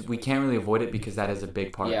thing is we can't really avoid it because that is a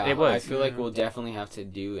big part. Yeah, It was. I feel like we'll definitely have to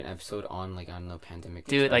do an episode on like I don't know pandemic.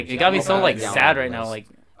 dude like it experience. got me I'll so have like it down sad on right the now list. like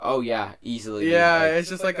Oh yeah, easily. dude. Yeah, Like, it's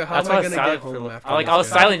just like, how that's am why I I was gonna get silent for home after I was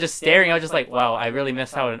this? silent just staring. I was just like, wow, I really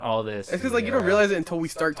missed out on all this. It's because like you don't Yeah. realize it until we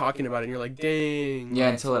start talking about it, and you're like, dang. Yeah,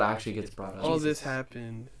 until it actually gets brought up. all this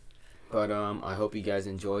happened. But I hope you guys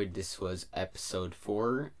enjoyed. This was episode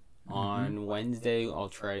 4. On Wednesday, I'll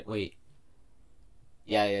try. Wait.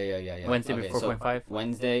 Yeah. Wednesday Okay, with 4.5.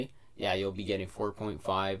 Wednesday, yeah, you'll be getting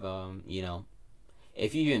 4.5. You know,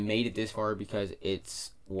 if you even made it this far, because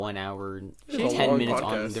it's 1 hour and It's a 10 long minutes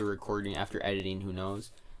on podcast. the recording after editing. Who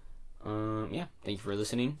knows? Yeah. Thank you for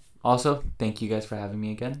listening. Also, thank you guys for having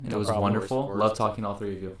me again. It No was problem. wonderful. Of course. Love talking to all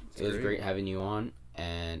three of you. It was Great. great having you on,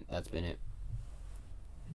 and that's been it.